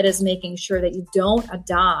some of it is making sure that you don't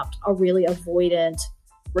adopt a really avoidant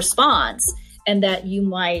response, and that you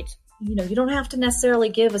might, you know, you don't have to necessarily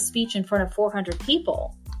give a speech in front of 400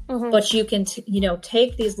 people, but you can, you know,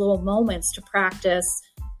 take these little moments to practice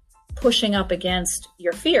pushing up against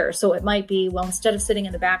your fear. So it might be, well, instead of sitting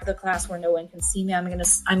in the back of the class where no one can see me, I'm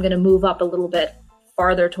going to move up a little bit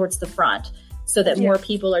farther towards the front, so that more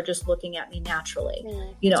people are just looking at me naturally.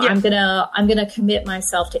 You know, I'm going to commit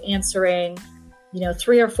myself to answering, you know,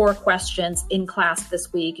 3 or 4 questions in class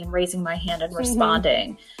this week and raising my hand and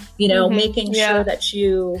responding, you know, making sure that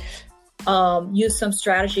you use some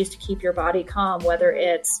strategies to keep your body calm, whether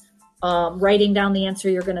it's writing down the answer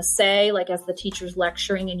you're going to say, like as the teacher's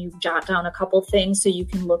lecturing, and you jot down a couple things so you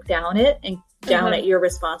can look down at your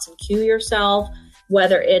response and cue yourself,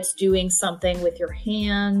 whether it's doing something with your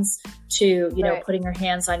hands to, you know, putting your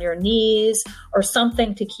hands on your knees, or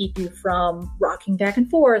something to keep you from rocking back and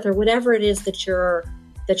forth, or whatever it is that your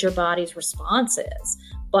body's response is.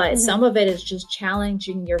 But some of it is just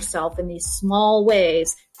challenging yourself in these small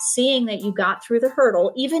ways, seeing that you got through the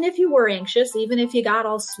hurdle, even if you were anxious, even if you got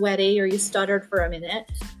all sweaty or you stuttered for a minute.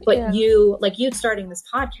 But you starting this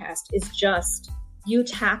podcast is just you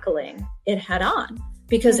tackling it head on.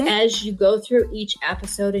 Because as you go through each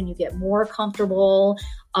episode and you get more comfortable,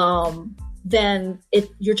 then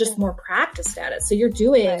you're just more practiced at it. So you're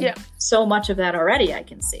doing so much of that already, I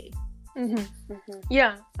can see.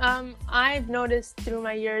 Yeah. I've noticed through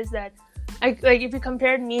my years that if you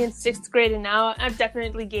compared me in 6th grade and now, I've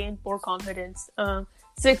definitely gained more confidence.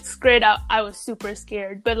 6th grade, I was super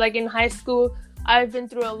scared, but like in high school, I've been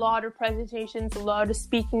through a lot of presentations, a lot of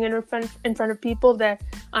speaking in front of people that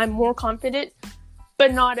I'm more confident,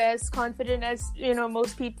 but not as confident as,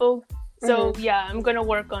 most people. So yeah, I'm going to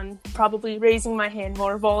work on probably raising my hand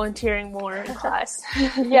more, volunteering more in class.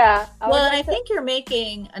 Yeah. Well, and I think you're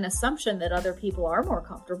making an assumption that other people are more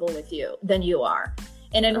comfortable with you than you are.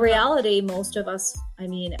 And in reality, most of us, I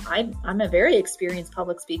mean, I'm a very experienced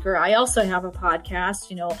public speaker. I also have a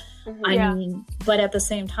podcast, I mean, but at the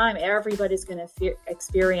same time, everybody's going to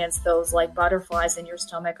experience those like butterflies in your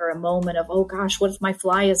stomach, or a moment of, oh gosh, what if my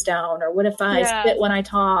fly is down? Or what if I spit when I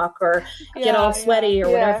talk, or get all sweaty, or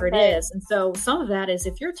whatever it is. And so some of that is,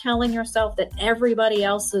 if you're telling yourself that everybody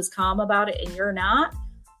else is calm about it and you're not,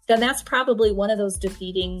 then that's probably one of those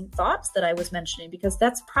defeating thoughts that I was mentioning, because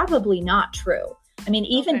that's probably not true. I mean,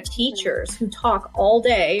 even teachers who talk all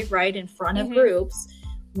day, right, in front of groups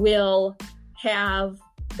will have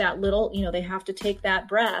that little, they have to take that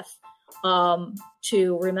breath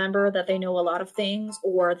to remember that they know a lot of things,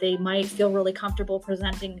 or they might feel really comfortable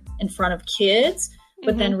presenting in front of kids,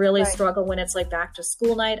 but then really struggle when it's like back to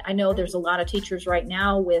school night. I know there's a lot of teachers right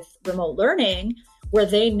now with remote learning where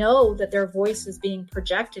they know that their voice is being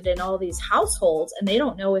projected in all these households, and they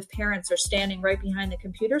don't know if parents are standing right behind the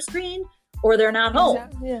computer screen or they're not home.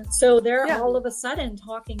 So they're all of a sudden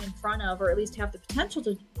talking in front of, or at least have the potential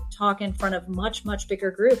to talk in front of much, much bigger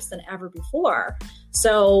groups than ever before.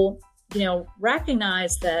 So,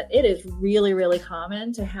 recognize that it is really, really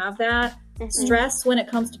common to have that stress when it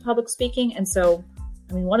comes to public speaking. And so,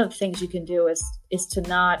 I mean, one of the things you can do is to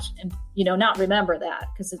not remember that,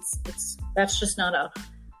 because that's just not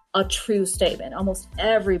a true statement. Almost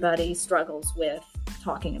everybody struggles with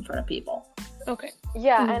talking in front of people. Okay.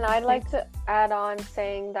 Yeah, and I'd like to add on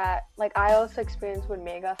saying that, like, I also experienced what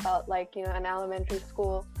Megha felt like, in elementary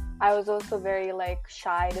school. I was also very, like,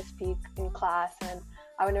 shy to speak in class, and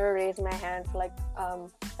I would never raise my hand for,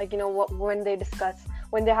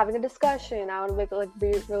 when they're having a discussion, I would,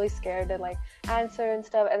 be really scared to, answer and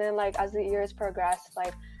stuff. And then, as the years progressed,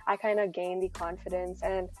 I kind of gained the confidence,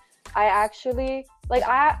 and I actually,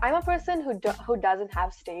 I'm a person who doesn't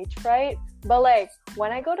have stage fright, but,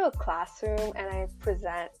 when I go to a classroom and I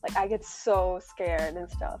present, I get so scared and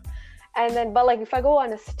stuff. And then, but, if I go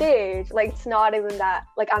on a stage, it's not even that,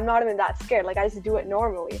 I'm not even that scared. I just do it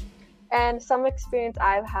normally. And some experience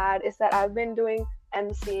I've had is that I've been doing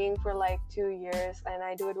emceeing for, 2 years, and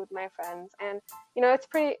I do it with my friends. And, it's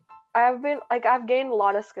pretty, I've gained a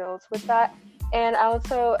lot of skills with that. And I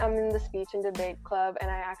also am in the speech and debate club, and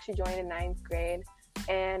I actually joined in 9th grade.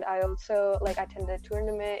 And I also attended a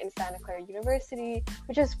tournament in Santa Clara University,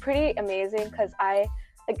 which is pretty amazing, because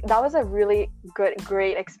that was a really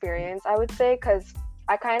great experience, I would say, because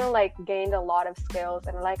I kind of gained a lot of skills,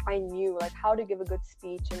 and I knew how to give a good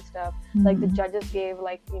speech and stuff. The judges gave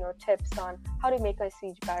tips on how to make my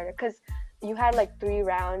speech better, because you had 3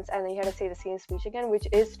 rounds and then you had to say the same speech again, which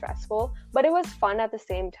is stressful, but it was fun at the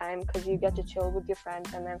same time, because you get to chill with your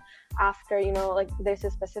friends. And then after, there's a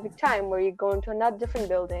specific time where you go into another different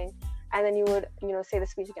building, and then you would, say the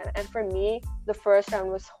speech again. And for me, the first round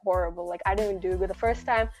was horrible. I didn't even do good. The first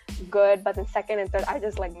time, good, but then second and third, I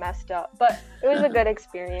just messed up. But it was a good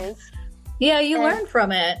experience. Yeah, you learn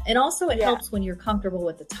from it. And also it helps when you're comfortable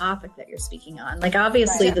with the topic that you're speaking on.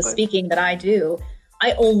 Obviously the speaking that I do,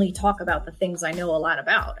 I only talk about the things I know a lot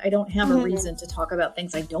about. I don't have a reason to talk about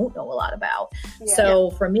things I don't know a lot about. So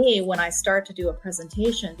for me, when I start to do a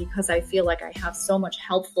presentation, because I feel like I have so much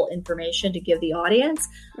helpful information to give the audience,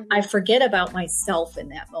 I forget about myself in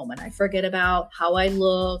that moment. I forget about how I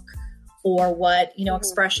look, or what,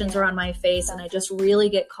 expressions are on my face. And I just really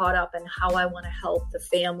get caught up in how I want to help the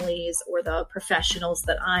families or the professionals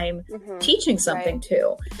that I'm teaching something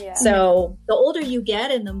to. Yeah. So the older you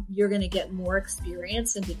get, and you're going to get more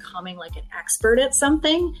experience in becoming an expert at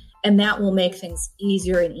something. And that will make things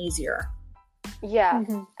easier and easier. Yeah.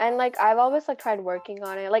 And I've always tried working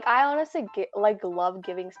on it. I honestly love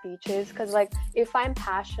giving speeches, because if I'm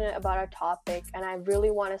passionate about a topic and I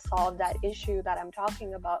really want to solve that issue that I'm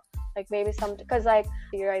talking about, maybe because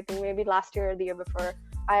year, I think maybe last year or the year before,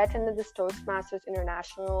 I attended this Toastmasters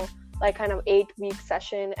International kind of 8-week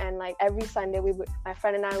session, and every Sunday my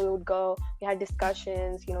friend and I, we would go, we had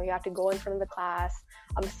discussions, you have to go in front of the class,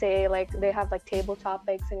 say they have table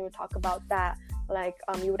topics, and we would talk about that.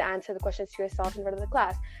 You would answer the questions to yourself in front of the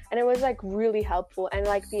class, and it was really helpful. And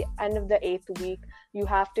the end of the 8th week, you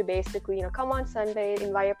have to basically come on Sunday,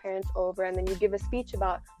 invite your parents over, and then you give a speech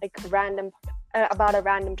about random about a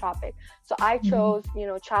random topic. So I chose,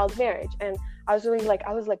 child marriage, and I was really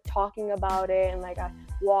I was talking about it, and I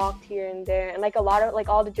walked here and there, and a lot of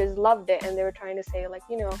all the kids loved it, and they were trying to say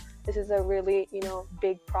this is a really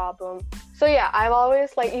big problem. So yeah, I'm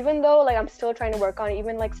always even though I'm still trying to work on it,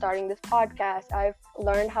 even starting this podcast, I've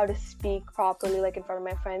learned how to speak properly in front of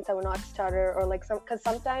my friends. I will not stutter, or because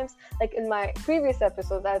sometimes in my previous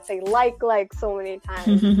episodes I would say so many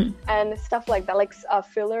times and stuff like that,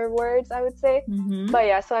 filler words I would say. But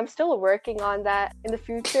yeah, so I'm still working on that. In the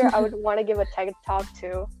future I would want to give a TED talk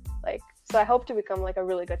too, so I hope to become a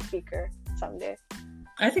really good speaker someday.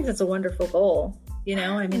 I think that's a wonderful goal.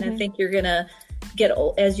 I think you're gonna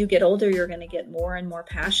as you get older, you're going to get more and more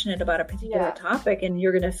passionate about a particular topic, and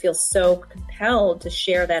you're going to feel so compelled to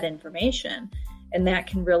share that information. And that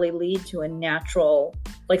can really lead to a natural,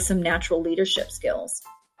 some natural leadership skills.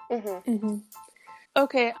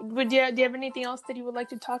 Okay. Do you have anything else that you would like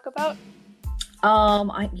to talk about?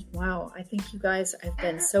 I think you guys have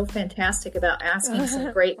been so fantastic about asking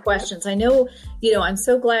some great questions. I know, I'm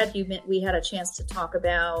so glad we had a chance to talk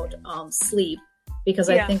about sleep. Because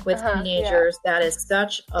I think with teenagers, that is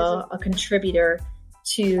such a contributor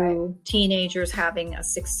to teenagers having a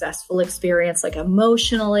successful experience,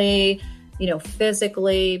 emotionally,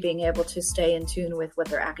 physically, being able to stay in tune with what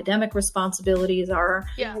their academic responsibilities are.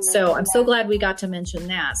 So I'm so glad we got to mention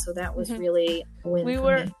that. So that was really a win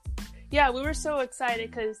for me. Yeah, we were so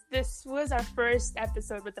excited because this was our first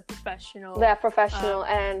episode with a professional. Yeah, professional,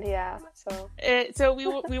 so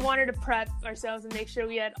we wanted to prep ourselves and make sure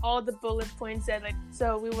we had all the bullet points that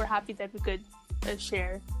so we were happy that we could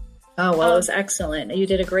share. Oh, well, it was excellent. You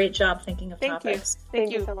did a great job thinking of topics.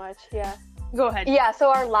 Thank you so much. Yeah. Go ahead. Yeah,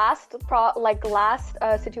 so our last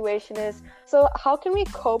situation is, so how can we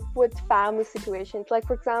cope with family situations?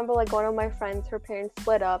 For example, one of my friends, her parents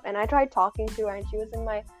split up, and I tried talking to her, and she was in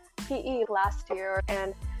my PE last year,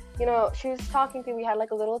 and she was talking to me. We had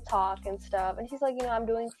a little talk and stuff, and she's I'm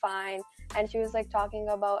doing fine, and she was talking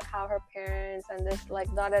about how her parents and this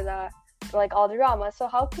da da da, all the drama. So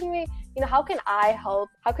how can we, how can I help?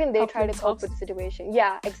 How can they try to cope with the situation?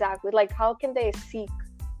 Yeah, exactly. How can they seek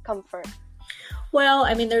comfort? Well,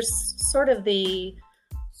 there's sort of the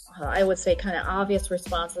I would say kind of obvious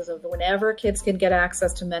responses of whenever kids can get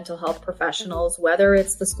access to mental health professionals, whether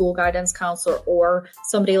it's the school guidance counselor or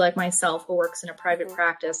somebody like myself who works in a private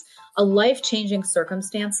practice, a life-changing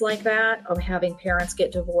circumstance like that of having parents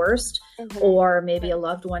get divorced, or maybe a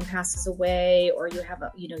loved one passes away, or you have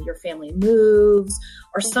your family moves,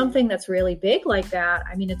 or something that's really big like that.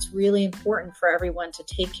 It's really important for everyone to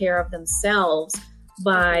take care of themselves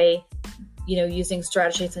by using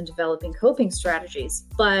strategies and developing coping strategies.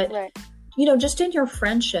 But, just in your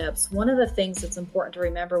friendships, one of the things that's important to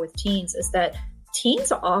remember with teens is that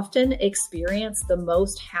teens often experience the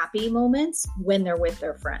most happy moments when they're with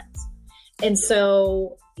their friends. And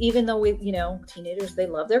so even though teenagers, they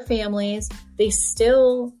love their families, they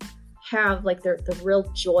still have the real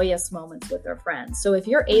joyous moments with their friends. So if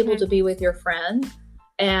you're able to be with your friend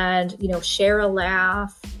and, share a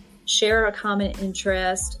laugh, share a common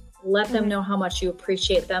interest, let them know how much you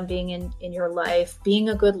appreciate them being in your life, being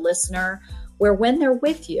a good listener, where when they're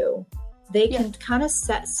with you, they can kind of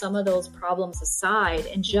set some of those problems aside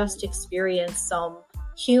and just experience some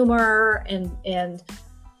humor and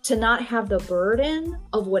to not have the burden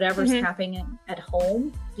of whatever's happening at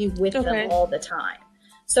home be with them all the time.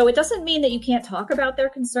 So it doesn't mean that you can't talk about their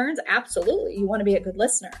concerns. Absolutely. You want to be a good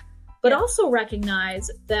listener, but also recognize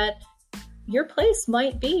that your place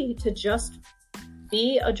might be to just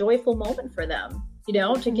be a joyful moment for them,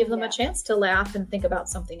 to give them a chance to laugh and think about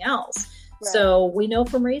something else. Right. So we know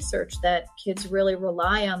from research that kids really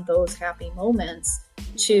rely on those happy moments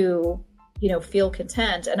to, feel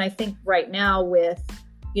content. And I think right now with,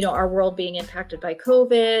 our world being impacted by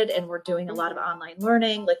COVID and we're doing a lot of online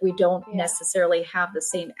learning, we don't necessarily have the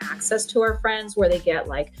same access to our friends where they get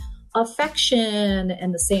affection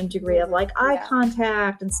and the same degree of eye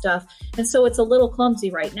contact and stuff. And so it's a little clumsy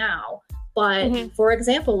right now. But for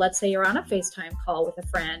example, let's say you're on a FaceTime call with a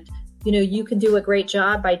friend, you can do a great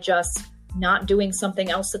job by just not doing something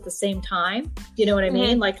else at the same time. You know what I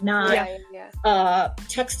mean? Not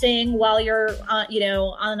texting while you're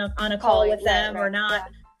on a call with them, or not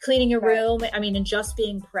cleaning your room. And just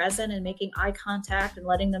being present and making eye contact and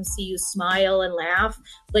letting them see you smile and laugh,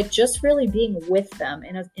 just really being with them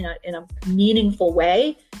in a meaningful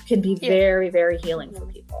way can be very, very healing for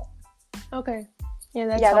people. Okay.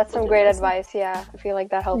 That's some great advice. I feel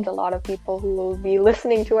that helped a lot of people who will be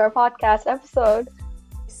listening to our podcast episode.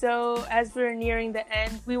 So as we're nearing the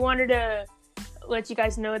end, we wanted to let you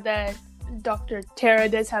guys know that Dr. Tara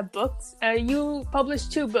does have books. You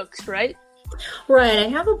published 2 books, right? Right. I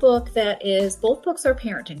have a book that is, both books are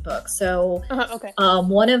parenting books. So Okay.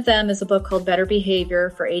 one of them is a book called Better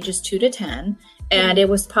Behavior for ages 2 to 10. And it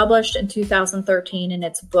was published in 2013. And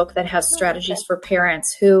it's a book that has strategies for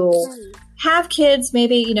parents who have kids.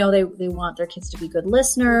 Maybe, you know, they want their kids to be good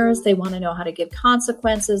listeners. They want to know how to give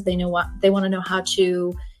consequences. They want to know how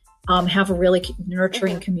to have a really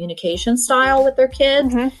nurturing communication style with their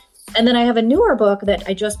kids. And then I have a newer book that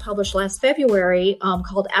I just published last February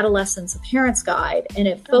called Adolescence: A Parent's Guide. And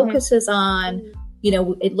it focuses on, you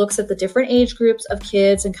know, it looks at the different age groups of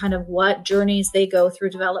kids and kind of what journeys they go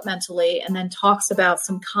through developmentally, and then talks about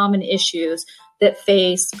some common issues that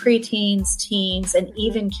face preteens, teens, and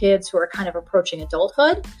even kids who are kind of approaching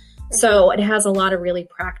adulthood. So it has a lot of really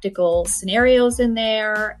practical scenarios in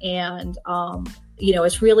there. And, you know,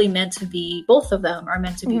 it's really meant to be, both of them are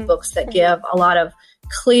meant to be books that give a lot of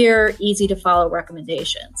clear, easy to follow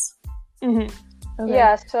recommendations. Okay.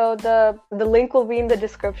 Yeah, so the link will be in the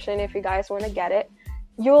description if you guys want to get it.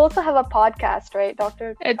 You also have a podcast, right,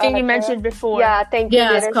 Dr. I think you mentioned before. Yeah, thank you.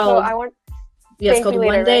 Yeah, later. it's called, it's called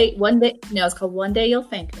One Day. No, it's called One Day You'll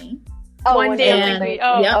Thank Me. Oh, One Day You'll Thank Me.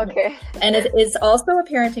 Oh, okay. And it's also a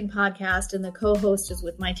parenting podcast, and the co-host is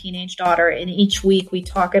with my teenage daughter. And each week we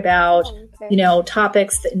talk about, you know,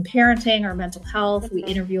 topics in parenting or mental health. We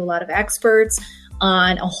interview a lot of experts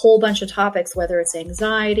on a whole bunch of topics, whether it's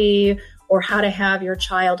anxiety or how to have your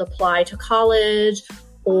child apply to college,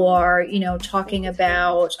 or, you know, talking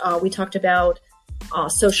about, we talked about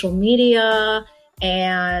social media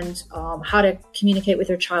and how to communicate with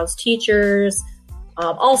your child's teachers,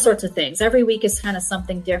 all sorts of things. Every week is kind of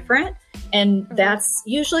something different. And that's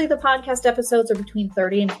usually, the podcast episodes are between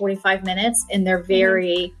 30 and 45 minutes, and they're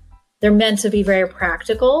they're meant to be very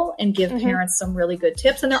practical and give parents some really good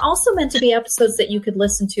tips. And they're also meant to be episodes that you could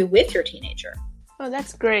listen to with your teenager. Oh,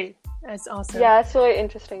 that's great. That's awesome. Yeah, it's really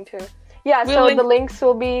interesting too. Yeah, so the links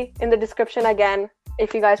will be in the description again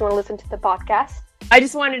if you guys want to listen to the podcast. I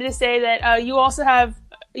just wanted to say that you also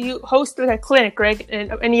you host like a clinic, right?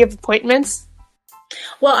 And any appointments?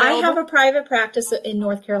 Well, I have a private practice in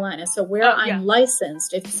North Carolina. So where I'm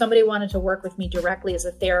licensed, if somebody wanted to work with me directly as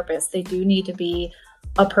a therapist, they do need to be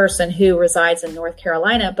a person who resides in North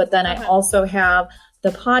Carolina. But then I also have the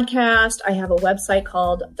podcast. I have a website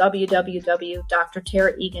called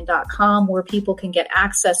www.drtaraegan.com where people can get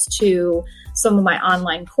access to some of my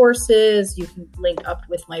online courses. You can link up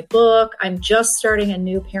with my book. I'm just starting a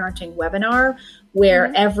new parenting webinar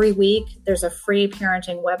where every week there's a free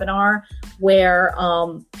parenting webinar where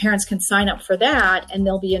parents can sign up for that, and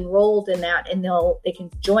they'll be enrolled in that, and they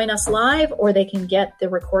can join us live, or they can get the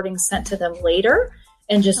recording sent to them later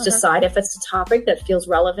and just decide if it's a topic that feels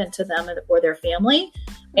relevant to them or their family.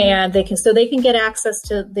 And they can get access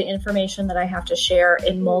to the information that I have to share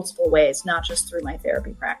in multiple ways, not just through my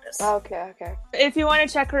therapy practice. Okay. If you want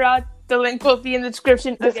to check her out, the link will be in the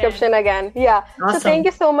description again. Yeah. Awesome. So thank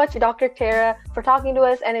you so much, Dr. Tara, for talking to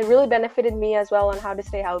us, and it really benefited me as well on how to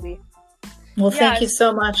stay healthy. Well, thank you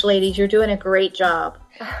so much, ladies. You're doing a great job.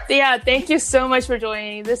 Yeah, thank you so much for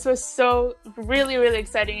joining. This was so really, really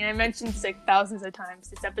exciting. And I mentioned this like thousands of times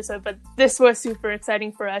this episode, but this was super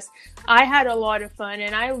exciting for us. I had a lot of fun,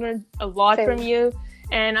 and I learned a lot from you.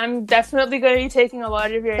 And I'm definitely going to be taking a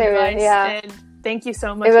lot of your advice. And thank you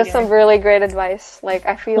so much. It was some really great advice. Like,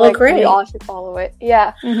 I feel like we all should follow it.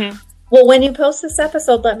 Yeah. Well, when you post this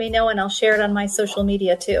episode, let me know, and I'll share it on my social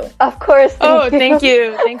media too. Of course. Thank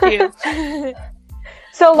you. Thank you.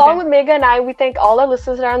 So along with Megha and I, we thank all our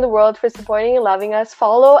listeners around the world for supporting and loving us.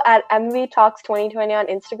 Follow at MV Talks 2020 on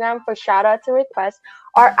Instagram for shout outs and requests.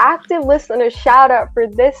 Our active listener shout out for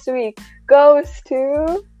this week goes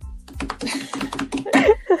to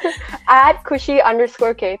at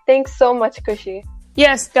Kushi_K. Thanks so much, Kushi.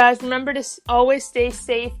 Yes, guys, remember to always stay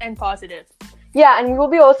safe and positive. Yeah, and we will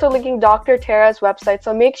be also linking Dr. Tara's website,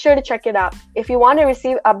 so make sure to check it out. If you want to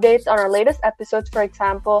receive updates on our latest episodes, for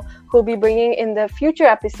example, who'll be bringing in the future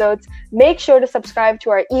episodes, make sure to subscribe to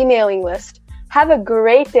our emailing list. Have a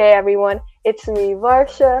great day, everyone. It's me,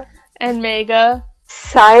 Varsha. And Megha.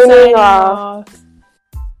 Signing off.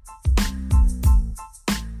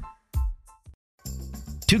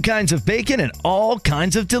 2 kinds of bacon and all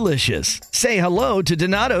kinds of delicious. Say hello to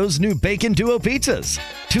Donato's new Bacon Duo pizzas.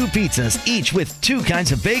 2 pizzas, each with 2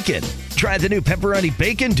 kinds of bacon. Try the new Pepperoni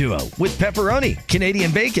Bacon Duo with pepperoni,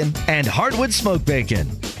 Canadian bacon, and hardwood smoked bacon.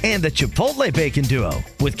 And the Chipotle Bacon Duo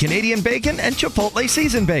with Canadian bacon and Chipotle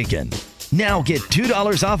seasoned bacon. Now get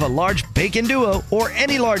 $2 off a large Bacon Duo or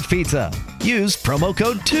any large pizza. Use promo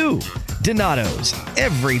code 2. Donato's.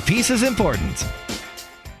 Every piece is important.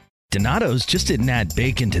 Donato's just didn't add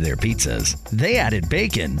bacon to their pizzas. They added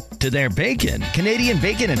bacon to their bacon. Canadian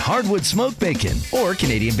bacon and hardwood smoked bacon, or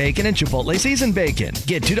Canadian bacon and Chipotle seasoned bacon.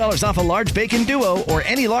 Get $2 off a large bacon duo or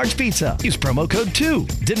any large pizza. Use promo code 2.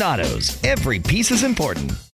 Donato's. Every piece is important.